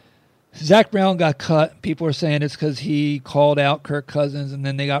 Zach Brown got cut. People are saying it's because he called out Kirk Cousins and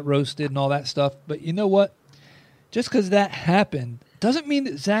then they got roasted and all that stuff. But you know what? Just because that happened doesn't mean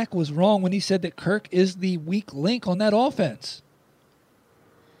that Zach was wrong when he said that Kirk is the weak link on that offense.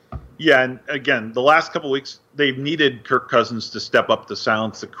 Yeah, and again, the last couple of weeks, they've needed Kirk Cousins to step up to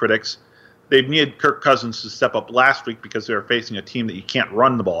silence the critics. They've needed Kirk Cousins to step up last week because they were facing a team that you can't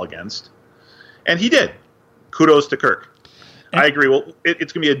run the ball against. And he did. Kudos to Kirk. I agree. Well,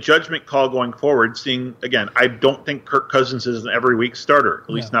 it's going to be a judgment call going forward, seeing, again, I don't think Kirk Cousins is an every week starter, at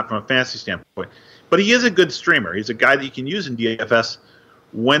least not from a fantasy standpoint. But he is a good streamer. He's a guy that you can use in DFS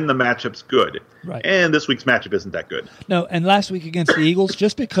when the matchup's good. Right. And this week's matchup isn't that good. No, and last week against the Eagles,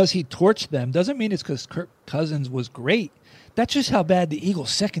 just because he torched them doesn't mean it's because Kirk Cousins was great. That's just how bad the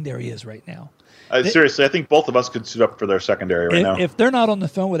Eagles' secondary is right now. Seriously, I think both of us could suit up for their secondary right now. If they're not on the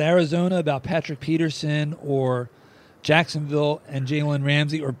phone with Arizona about Patrick Peterson or Jacksonville and Jalen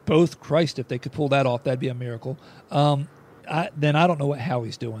Ramsey, or both, Christ, if they could pull that off, that'd be a miracle. Then I don't know what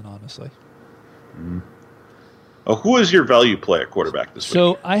Howie's doing, honestly. Well, who is your value play at quarterback this week?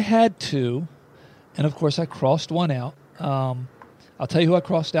 So I had two, and of course I crossed one out. I'll tell you who I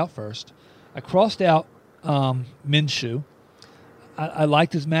crossed out first. I crossed out Minshew. I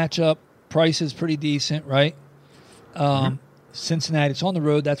liked his matchup. Price is pretty decent, right? Cincinnati, it's on the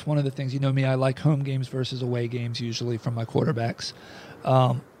road. That's one of the things. You know me, I like home games versus away games usually from my quarterbacks.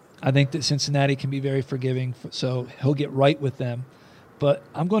 I think that Cincinnati can be very forgiving, so he'll get right with them. But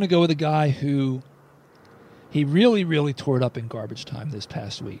I'm going to go with a guy who he really, really tore it up in garbage time this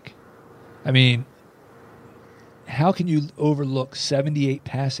past week. I mean, how can you overlook 78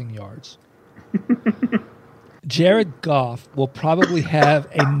 passing yards? Jared Goff will probably have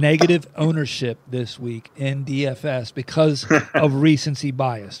a negative ownership this week in DFS because of recency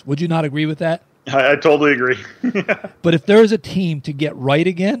bias. Would you not agree with that? I totally agree. But if there's a team to get right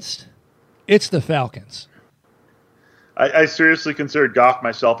against, it's the Falcons. I seriously considered Goff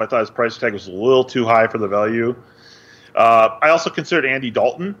myself. I thought his price tag was a little too high for the value. I also considered Andy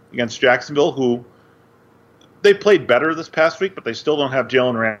Dalton against Jacksonville, who they played better this past week, but they still don't have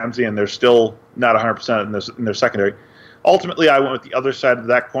Jalen Ramsey, and they're still not 100% in their secondary. Ultimately, I went with the other side of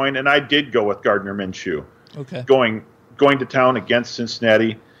that coin, and I did go with Gardner Minshew. Okay. Going to town against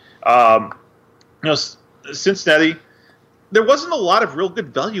Cincinnati. Cincinnati, there wasn't a lot of real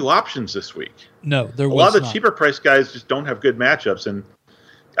good value options this week. No, there was not. A lot of the not. cheaper price guys just don't have good matchups, and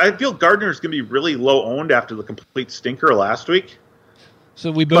I feel Gardner is going to be really low owned after the complete stinker last week.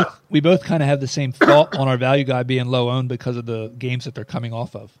 So we both kind of have the same thought on our value guy being low owned because of the games that they're coming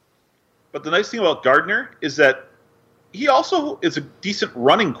off of. But the nice thing about Gardner is that he also is a decent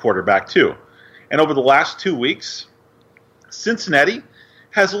running quarterback too. And over the last 2 weeks, Cincinnati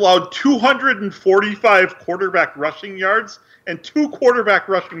has allowed 245 quarterback rushing yards and 2 quarterback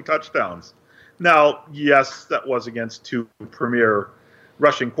rushing touchdowns. Now, yes, that was against 2 premier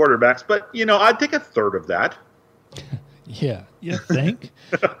rushing quarterbacks, but, I'd take a third of that. Yeah, you think?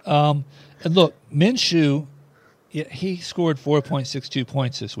 And look, Minshew, he scored 4.62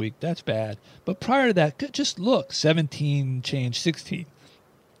 points this week. That's bad. But prior to that, just look, 17 change, 16,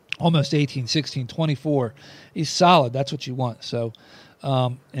 almost 18, 16, 24. He's solid. That's what you want. So,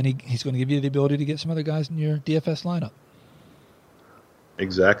 and he's going to give you the ability to get some other guys in your DFS lineup.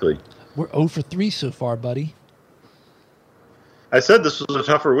 Exactly. We're 0 for 3 so far, buddy. I said this was a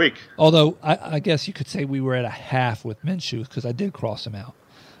tougher week. Although, I guess you could say we were at a half with Minshew because I did cross him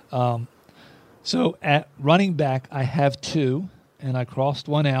out. So at running back, I have 2, and I crossed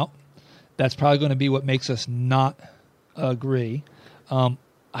one out. That's probably going to be what makes us not agree.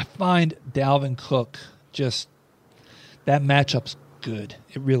 I find Dalvin Cook that matchup's good.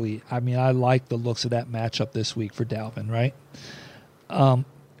 It really, I like the looks of that matchup this week for Dalvin, right?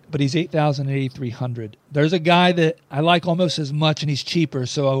 But he's 8,000 and 8,300. There's a guy that I like almost as much, and he's cheaper.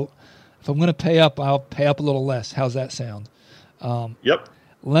 So if I'm going to pay up, I'll pay up a little less. How's that sound? Yep.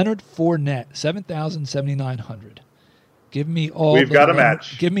 Leonard Fournette, 7,000, 7,900. Give me all. We've got a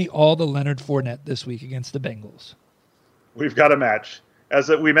match. Give me all the Leonard Fournette this week against the Bengals. We've got a match. As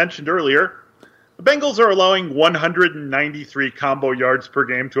we mentioned earlier, the Bengals are allowing 193 combo yards per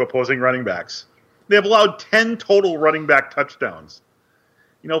game to opposing running backs. They have allowed 10 total running back touchdowns.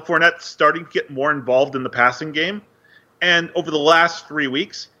 Fournette's starting to get more involved in the passing game. And over the last 3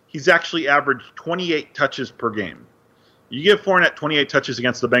 weeks, he's actually averaged 28 touches per game. You give Fournette 28 touches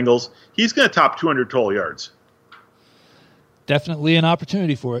against the Bengals, he's going to top 200 total yards. Definitely an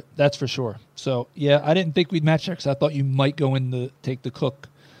opportunity for it. That's for sure. So, yeah, I didn't think we'd match there because I thought you might go in to take the Cook.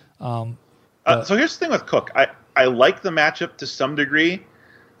 So here's the thing with Cook. I like the matchup to some degree,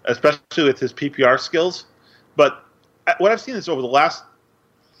 especially with his PPR skills. But what I've seen is over the last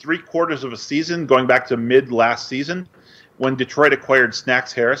 3 quarters of a season, going back to mid last season, when Detroit acquired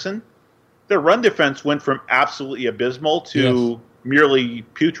Snacks Harrison, their run defense went from absolutely abysmal to merely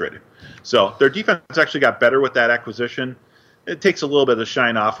putrid. So their defense actually got better with that acquisition. It takes a little bit of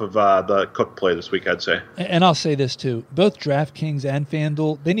shine off of the Cook play this week, I'd say. And I'll say this too. Both DraftKings and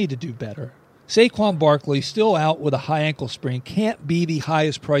FanDuel, they need to do better. Saquon Barkley, still out with a high ankle sprain, can't be the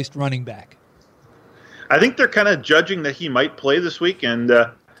highest priced running back. I think they're kind of judging that he might play this week,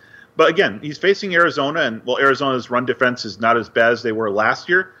 but again, he's facing Arizona, and Arizona's run defense is not as bad as they were last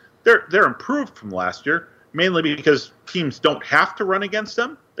year. They're improved from last year, mainly because teams don't have to run against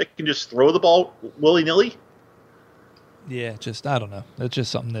them. They can just throw the ball willy-nilly. Yeah, I don't know. That's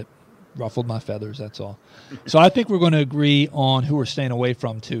just something that ruffled my feathers, that's all. So I think we're going to agree on who we're staying away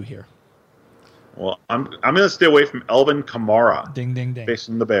from, too, here. Well, I'm going to stay away from Alvin Kamara. Ding, ding, ding.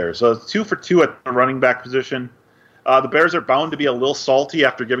 Facing the Bears. So it's 2 for 2 at the running back position. The Bears are bound to be a little salty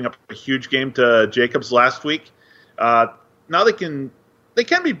after giving up a huge game to Jacobs last week. Now they can they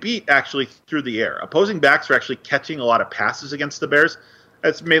can be beat actually through the air. Opposing backs are actually catching a lot of passes against the Bears.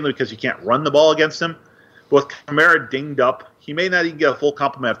 That's mainly because you can't run the ball against them. But with Kamara dinged up, he may not even get a full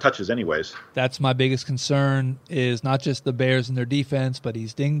complement of touches anyways. That's my biggest concern is not just the Bears and their defense, but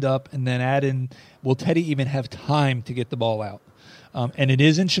he's dinged up. And then add in, will Teddy even have time to get the ball out? And it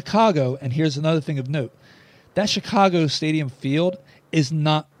is in Chicago. And here's another thing of note. That Chicago Stadium field is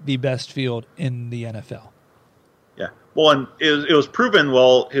not the best field in the NFL. Yeah. Well, and it was proven,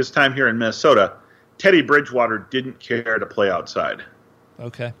 his time here in Minnesota, Teddy Bridgewater didn't care to play outside.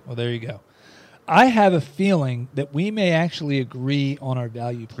 Okay. Well, there you go. I have a feeling that we may actually agree on our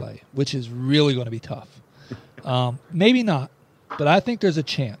value play, which is really going to be tough. Maybe not, but I think there's a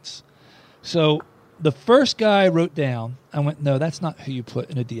chance. So the first guy I wrote down, I went, no, that's not who you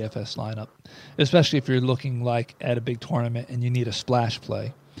put in a DFS lineup, especially if you're looking like at a big tournament and you need a splash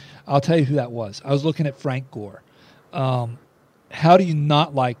play. I'll tell you who that was. I was looking at Frank Gore. How do you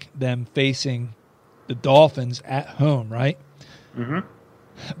not like them facing the Dolphins at home, right? Mm-hmm.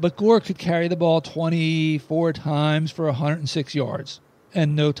 But Gore could carry the ball 24 times for 106 yards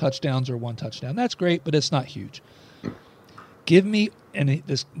and no touchdowns or one touchdown. That's great, but it's not huge. Give me, and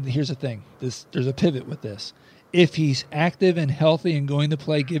here's the thing, there's a pivot with this. If he's active and healthy and going to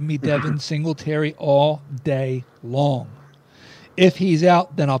play, give me Devin Singletary all day long. If he's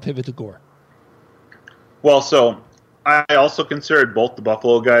out, then I'll pivot to Gore. Well, so I also considered both the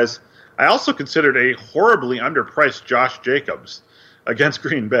Buffalo guys. I also considered a horribly underpriced Josh Jacobs against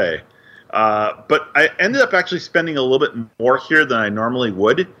Green Bay. But I ended up actually spending a little bit more here than I normally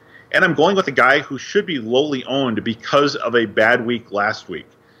would. And I'm going with a guy who should be lowly owned because of a bad week last week.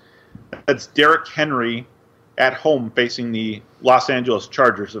 That's Derrick Henry at home facing the Los Angeles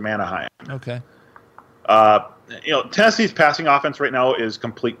Chargers of Anaheim. Okay. Tennessee's passing offense right now is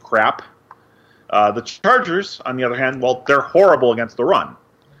complete crap. The Chargers, on the other hand, they're horrible against the run.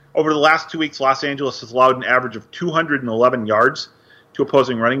 Over the last 2 weeks, Los Angeles has allowed an average of 211 yards to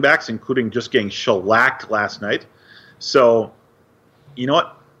opposing running backs, including just getting shellacked last night. So, you know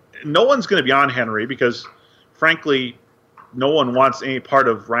what? No one's going to be on Henry because, frankly, no one wants any part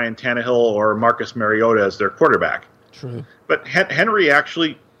of Ryan Tannehill or Marcus Mariota as their quarterback. True. But Henry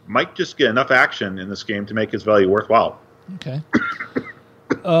actually might just get enough action in this game to make his value worthwhile. Okay.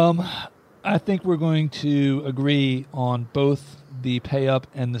 I think we're going to agree on both the pay up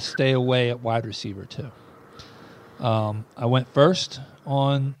and the stay away at wide receiver, too. I went first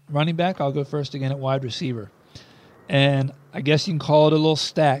on running back. I'll go first again at wide receiver. And I guess you can call it a little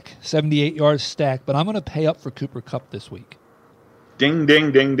stack, 78-yard stack, but I'm going to pay up for Cooper Kupp this week. Ding,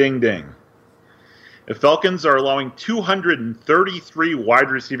 ding, ding, ding, ding. The Falcons are allowing 233 wide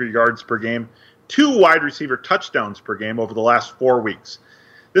receiver yards per game, 2 wide receiver touchdowns per game over the last 4 weeks.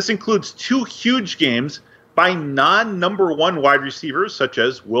 This includes 2 huge games by non-number 1 wide receivers such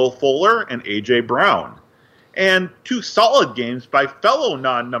as Will Fuller and A.J. Brown, and 2 solid games by fellow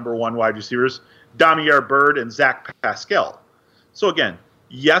non-number 1 wide receivers Damiere Byrd and Zach Pascal. So again,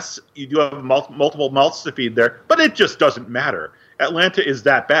 yes, you do have multiple mouths to feed there, but it just doesn't matter. Atlanta is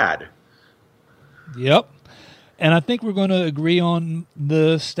that bad. Yep. And I think we're going to agree on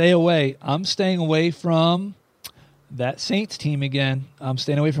the stay away. I'm staying away from that Saints team again. I'm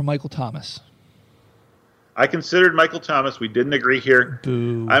staying away from Michael Thomas. I considered Michael Thomas. We didn't agree here.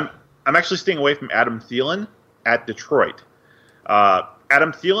 Boo. I'm actually staying away from Adam Thielen at Detroit.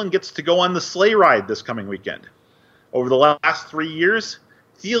 Adam Thielen gets to go on the sleigh ride this coming weekend. Over the last 3 years,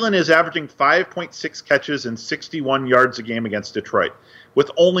 Thielen is averaging 5.6 catches and 61 yards a game against Detroit, with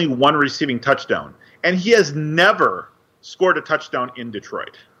only 1 receiving touchdown. And he has never scored a touchdown in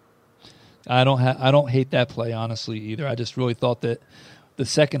Detroit. I don't hate that play, honestly, either. I just really thought that the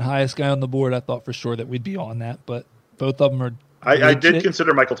second highest guy on the board, I thought for sure that we'd be on that. But both of them are I did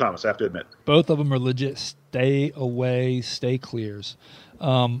consider Michael Thomas, I have to admit. Both of them are legit stay away, stay clears.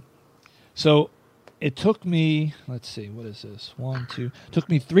 So it took me, let's see, what is this? 1, 2. Took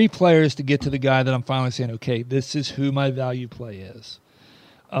me 3 players to get to the guy that I'm finally saying, okay, this is who my value play is.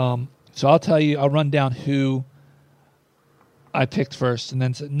 So I'll tell you, I'll run down who I picked first and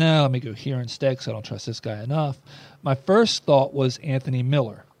then said, no, let me go here instead because I don't trust this guy enough. My first thought was Anthony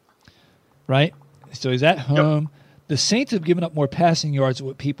Miller, right? So he's at home. Yep. The Saints have given up more passing yards than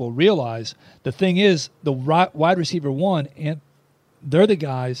what people realize. The thing is, the wide receiver 1, and they're the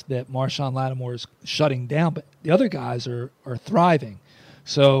guys that Marshawn Lattimore is shutting down, but the other guys are thriving.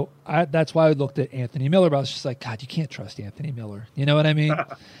 So that's why I looked at Anthony Miller, but I was just like, God, you can't trust Anthony Miller. You know what I mean?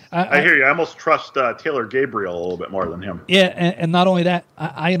 I hear you. I almost trust Taylor Gabriel a little bit more than him. Yeah, and not only that,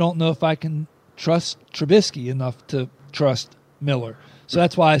 I don't know if I can trust Trubisky enough to trust Miller. So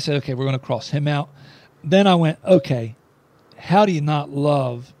that's why I said, okay, we're going to cross him out. Then I went, okay, how do you not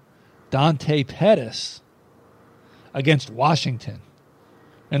love Dante Pettis against Washington?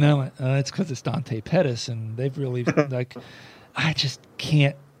 And then I went, it's because it's Dante Pettis, and they've really, like, I just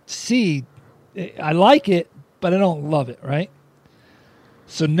can't see. I like it, but I don't love it, right?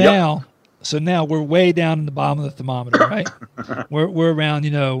 So now, we're way down in the bottom of the thermometer, right? we're around,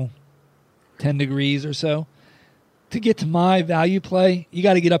 10 degrees or so. To get to my value play, you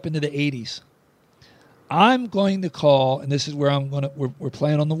got to get up into the 80s. I'm going to call, and this is where we're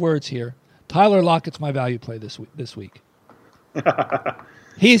playing on the words here. Tyler Lockett's my value play this week.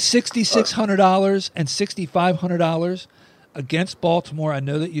 He's $6,600 and $6,500 against Baltimore. I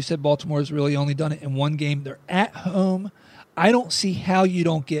know that you said Baltimore has really only done it in one game. They're at home. I don't see how you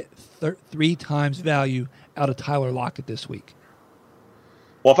don't get 3 times value out of Tyler Lockett this week.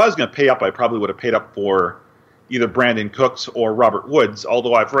 Well, if I was going to pay up, I probably would have paid up for either Brandon Cooks or Robert Woods,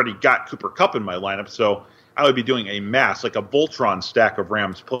 although I've already got Cooper Kupp in my lineup, so I would be doing a mass, like a Voltron stack of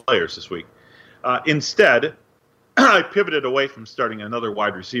Rams players this week. Instead, I pivoted away from starting another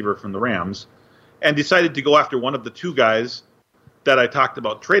wide receiver from the Rams and decided to go after one of the 2 guys that I talked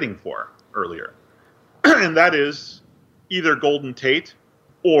about trading for earlier. And that is either Golden Tate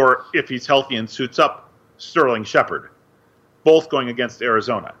or, if he's healthy and suits up, Sterling Shepard, both going against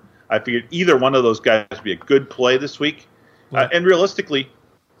Arizona. I figured either one of those guys would be a good play this week. And realistically,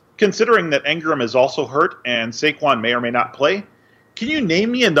 considering that Ingram is also hurt and Saquon may or may not play, can you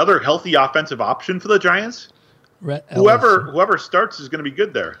name me another healthy offensive option for the Giants? Whoever starts is going to be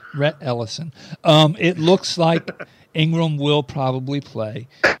good there. Rhett Ellison. It looks like Ingram will probably play.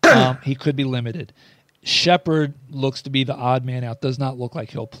 He could be limited. Shepard looks to be the odd man out. Does not look like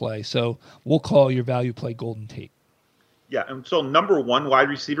he'll play. So we'll call your value play Golden Tate. Yeah, and so number 1 wide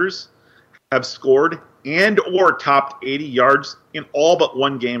receivers have scored and or topped 80 yards in all but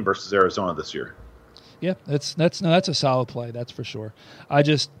one game versus Arizona this year. Yeah, that's a solid play. That's for sure. I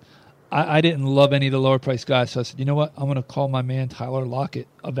didn't love any of the lower price guys, so I said, you know what? I'm going to call my man Tyler Lockett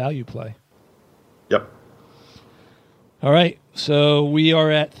a value play. Yep. All right, so we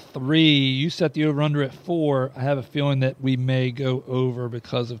are at 3. You set the over-under at 4. I have a feeling that we may go over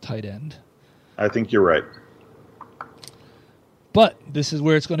because of tight end. I think you're right. But this is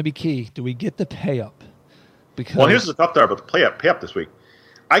where it's going to be key. Do we get the pay up? Well, here's the tough part about the pay up this week.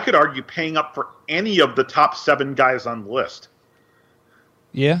 I could argue paying up for any of the top 7 guys on the list.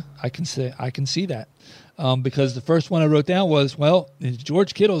 Yeah, I can see that. Because the first one I wrote down was,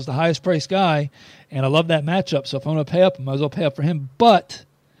 George Kittle's the highest priced guy, and I love that matchup. So if I'm going to pay up, I might as well pay up for him. But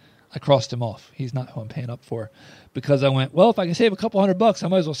I crossed him off. He's not who I'm paying up for. Because I went, if I can save a couple $100, I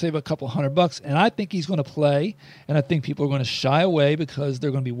might as well save a couple $100. And I think he's going to play, and I think people are going to shy away because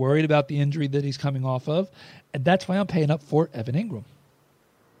they're going to be worried about the injury that he's coming off of. And that's why I'm paying up for Evan Ingram.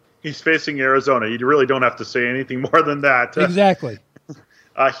 He's facing Arizona. You really don't have to say anything more than that. Exactly.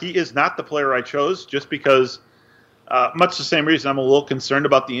 He is not the player I chose just because, much the same reason, I'm a little concerned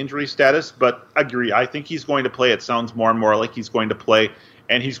about the injury status, but I agree. I think he's going to play. It sounds more and more like he's going to play,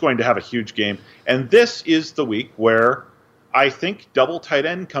 and he's going to have a huge game. And this is the week where I think double tight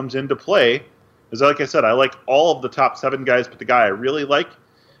end comes into play. Because like I said, I like all of the top 7 guys, but the guy I really like,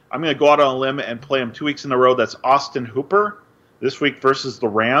 I'm going to go out on a limb and play him 2 weeks in a row. That's Austin Hooper this week versus the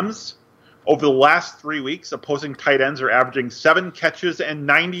Rams. Over the last 3 weeks, opposing tight ends are averaging 7 catches and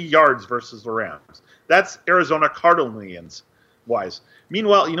 90 yards versus the Rams. That's Arizona Cardinals wise.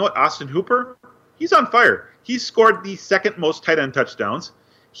 Meanwhile, you know what? Austin Hooper, he's on fire. He's scored the 2nd most tight end touchdowns.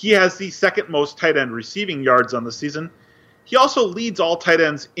 He has the 2nd most tight end receiving yards on the season. He also leads all tight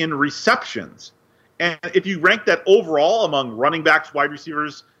ends in receptions. And if you rank that overall among running backs, wide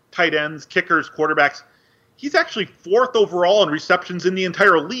receivers, tight ends, kickers, quarterbacks, he's actually 4th overall in receptions in the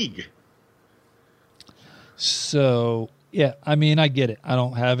entire league. So, yeah, I mean, I get it. I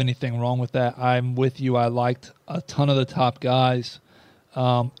don't have anything wrong with that. I'm with you. I liked a ton of the top guys.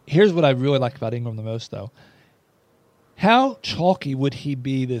 Here's what I really like about Ingram the most, though. How chalky would he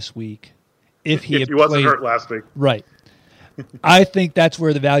be this week if he wasn't hurt last week? Right. I think that's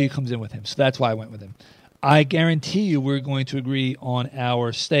where the value comes in with him, so that's why I went with him. I guarantee you we're going to agree on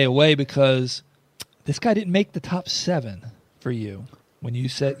our stay away because this guy didn't make the top 7 for you. When you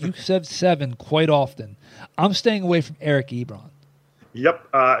said 7 quite often. I'm staying away from Eric Ebron. Yep.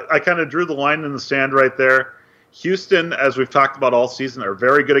 I kind of drew the line in the sand right there. Houston, as we've talked about all season, are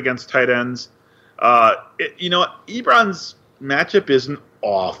very good against tight ends. Ebron's matchup isn't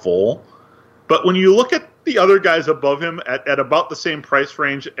awful. But when you look at the other guys above him at about the same price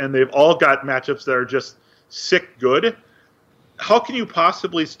range, and they've all got matchups that are just sick good, how can you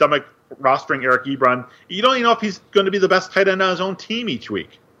possibly stomach rostering Eric Ebron? You don't even know if he's going to be the best tight end on his own team each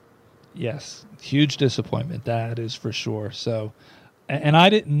week. Yes, huge disappointment, that is for sure. So, and I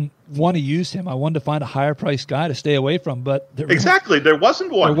didn't want to use him. I wanted to find a higher priced guy to stay away from, but there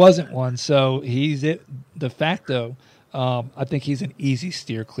wasn't one. There wasn't one, so he's it de facto. I think he's an easy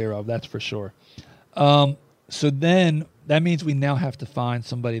steer clear of, that's for sure. So then that means we now have to find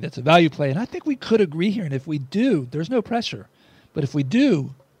somebody that's a value play, and I think we could agree here. And if we do, there's no pressure. But if we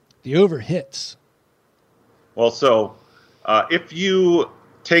do, the over hits. Well, so if you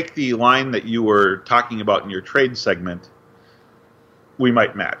take the line that you were talking about in your trade segment, we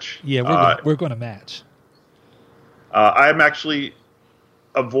might match. Yeah, we're going to match. I'm actually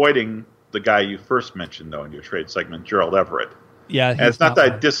avoiding the guy you first mentioned, though, in your trade segment, Gerald Everett. Yeah, and it's not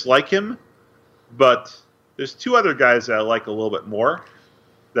that I dislike him, but there's two other guys that I like a little bit more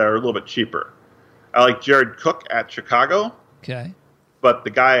that are a little bit cheaper. I like Jared Cook at Chicago. Okay. But the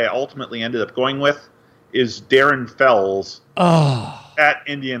guy I ultimately ended up going with is Darren Fells at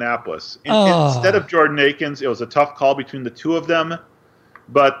Indianapolis. Instead of Jordan Akins, it was a tough call between the two of them.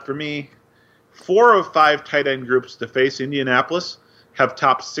 But for me, 4 of 5 tight end groups to face Indianapolis have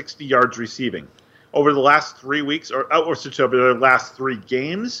topped 60 yards receiving. Over the last 3 weeks, or over the last 3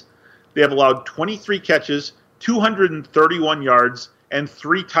 games, they have allowed 23 catches, 231 yards, and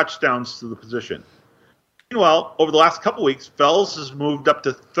 3 touchdowns to the position. Meanwhile, over the last couple weeks, Fells has moved up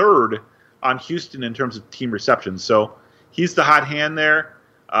to 3rd on Houston in terms of team receptions. So he's the hot hand there.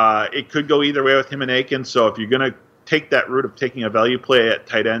 It could go either way with him and Akins. So if you're going to take that route of taking a value play at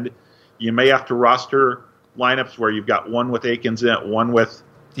tight end, you may have to roster lineups where you've got one with Akins in it, one with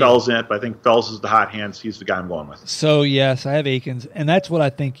Fells in it. But I think Fells is the hot hand. So he's the guy I'm going with. So, yes, I have Akins. And that's what I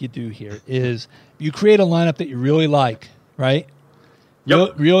think you do here is you create a lineup that you really like, right?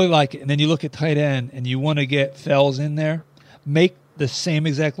 Yep. Really like it. And then you look at tight end and you want to get Fells in there. Make the same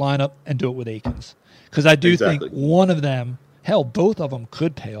exact lineup and do it with Akins. Because I do think one of them, hell, both of them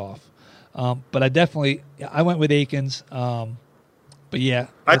could pay off. But I went with Akins. But yeah.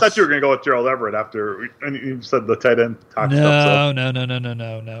 I thought you were going to go with Gerald Everett after you said the tight end talk stuff. So.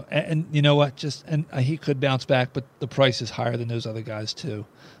 No. And you know what? He could bounce back, but the price is higher than those other guys too.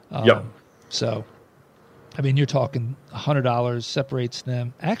 Yep. So, I mean, you're talking $100 separates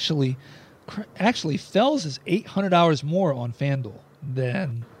them. Actually, Fells is $800 more on FanDuel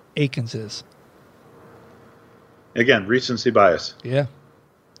than Akins is. Again, recency bias. Yeah.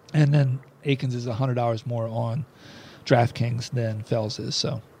 And then Akins is $100 more on DraftKings than Fells is.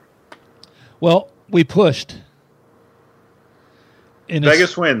 So, well, we pushed.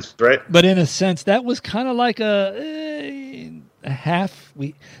 Vegas wins, right? But in a sense, that was kind of like a half.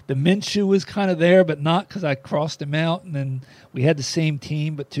 The Minshew was kind of there, but not because I crossed him out. And then we had the same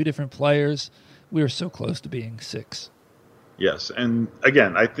team, but 2 different players. We were so close to being 6. Yes, and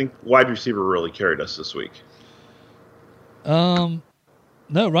again, I think wide receiver really carried us this week.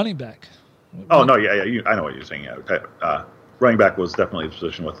 No, running back. Oh, no, yeah, I know what you're saying. Yeah, running back was definitely the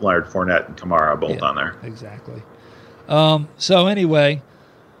position with Leonard Fournette and Kamara both on there. Exactly. So anyway,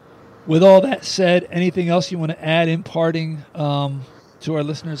 with all that said, anything else you want to add in parting to our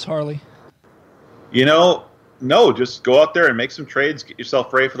listeners, Harley? No, just go out there and make some trades, get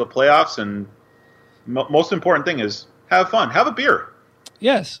yourself ready for the playoffs, and most important thing is have fun. Have a beer.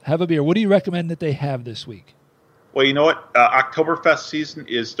 Yes, have a beer. What do you recommend that they have this week? Well, you know what? Oktoberfest season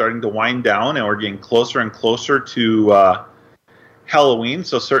is starting to wind down, and we're getting closer and closer to Halloween.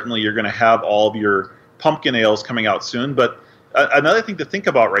 So certainly you're going to have all of your pumpkin ales coming out soon. But another thing to think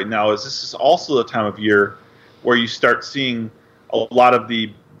about right now is this is also the time of year where you start seeing a lot of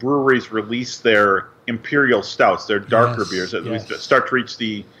the breweries release their imperial stouts, their darker beers. We start to reach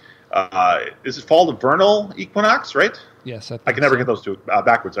the is it fall to vernal equinox, right? Yes. I can never get those two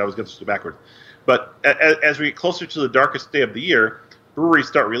backwards. I always get those two backwards. But as we get closer to the darkest day of the year, breweries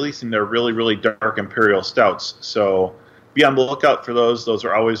start releasing their really, really dark imperial stouts. So be on the lookout for those. Those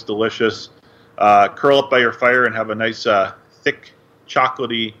are always delicious. Curl up by your fire and have a nice, thick,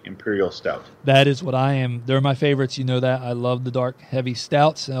 chocolatey imperial stout. That is what I am. They're my favorites. You know that. I love the dark, heavy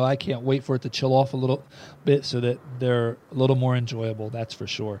stouts. So I can't wait for it to chill off a little bit so that they're a little more enjoyable. That's for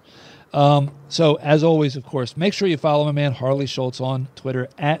sure. So as always, of course, make sure you follow my man Harley Schultz on Twitter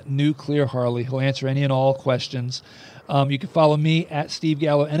at Nuclear Harley. He'll answer any and all questions. You can follow me at Steve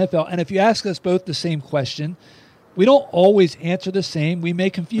Gallo NFL. And if you ask us both the same question, we don't always answer the same. We may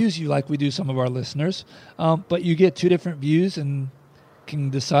confuse you like we do some of our listeners, but you get 2 different views and can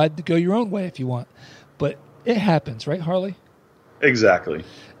decide to go your own way if you want. But it happens, right, Harley? Exactly.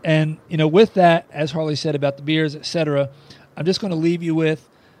 And, with that, as Harley said about the beers, etc., I'm just going to leave you with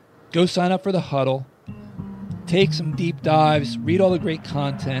go sign up for the Huddle, take some deep dives, read all the great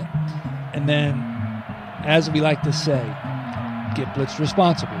content, and then, as we like to say, get blitzed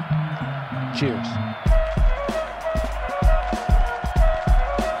responsibly. Cheers.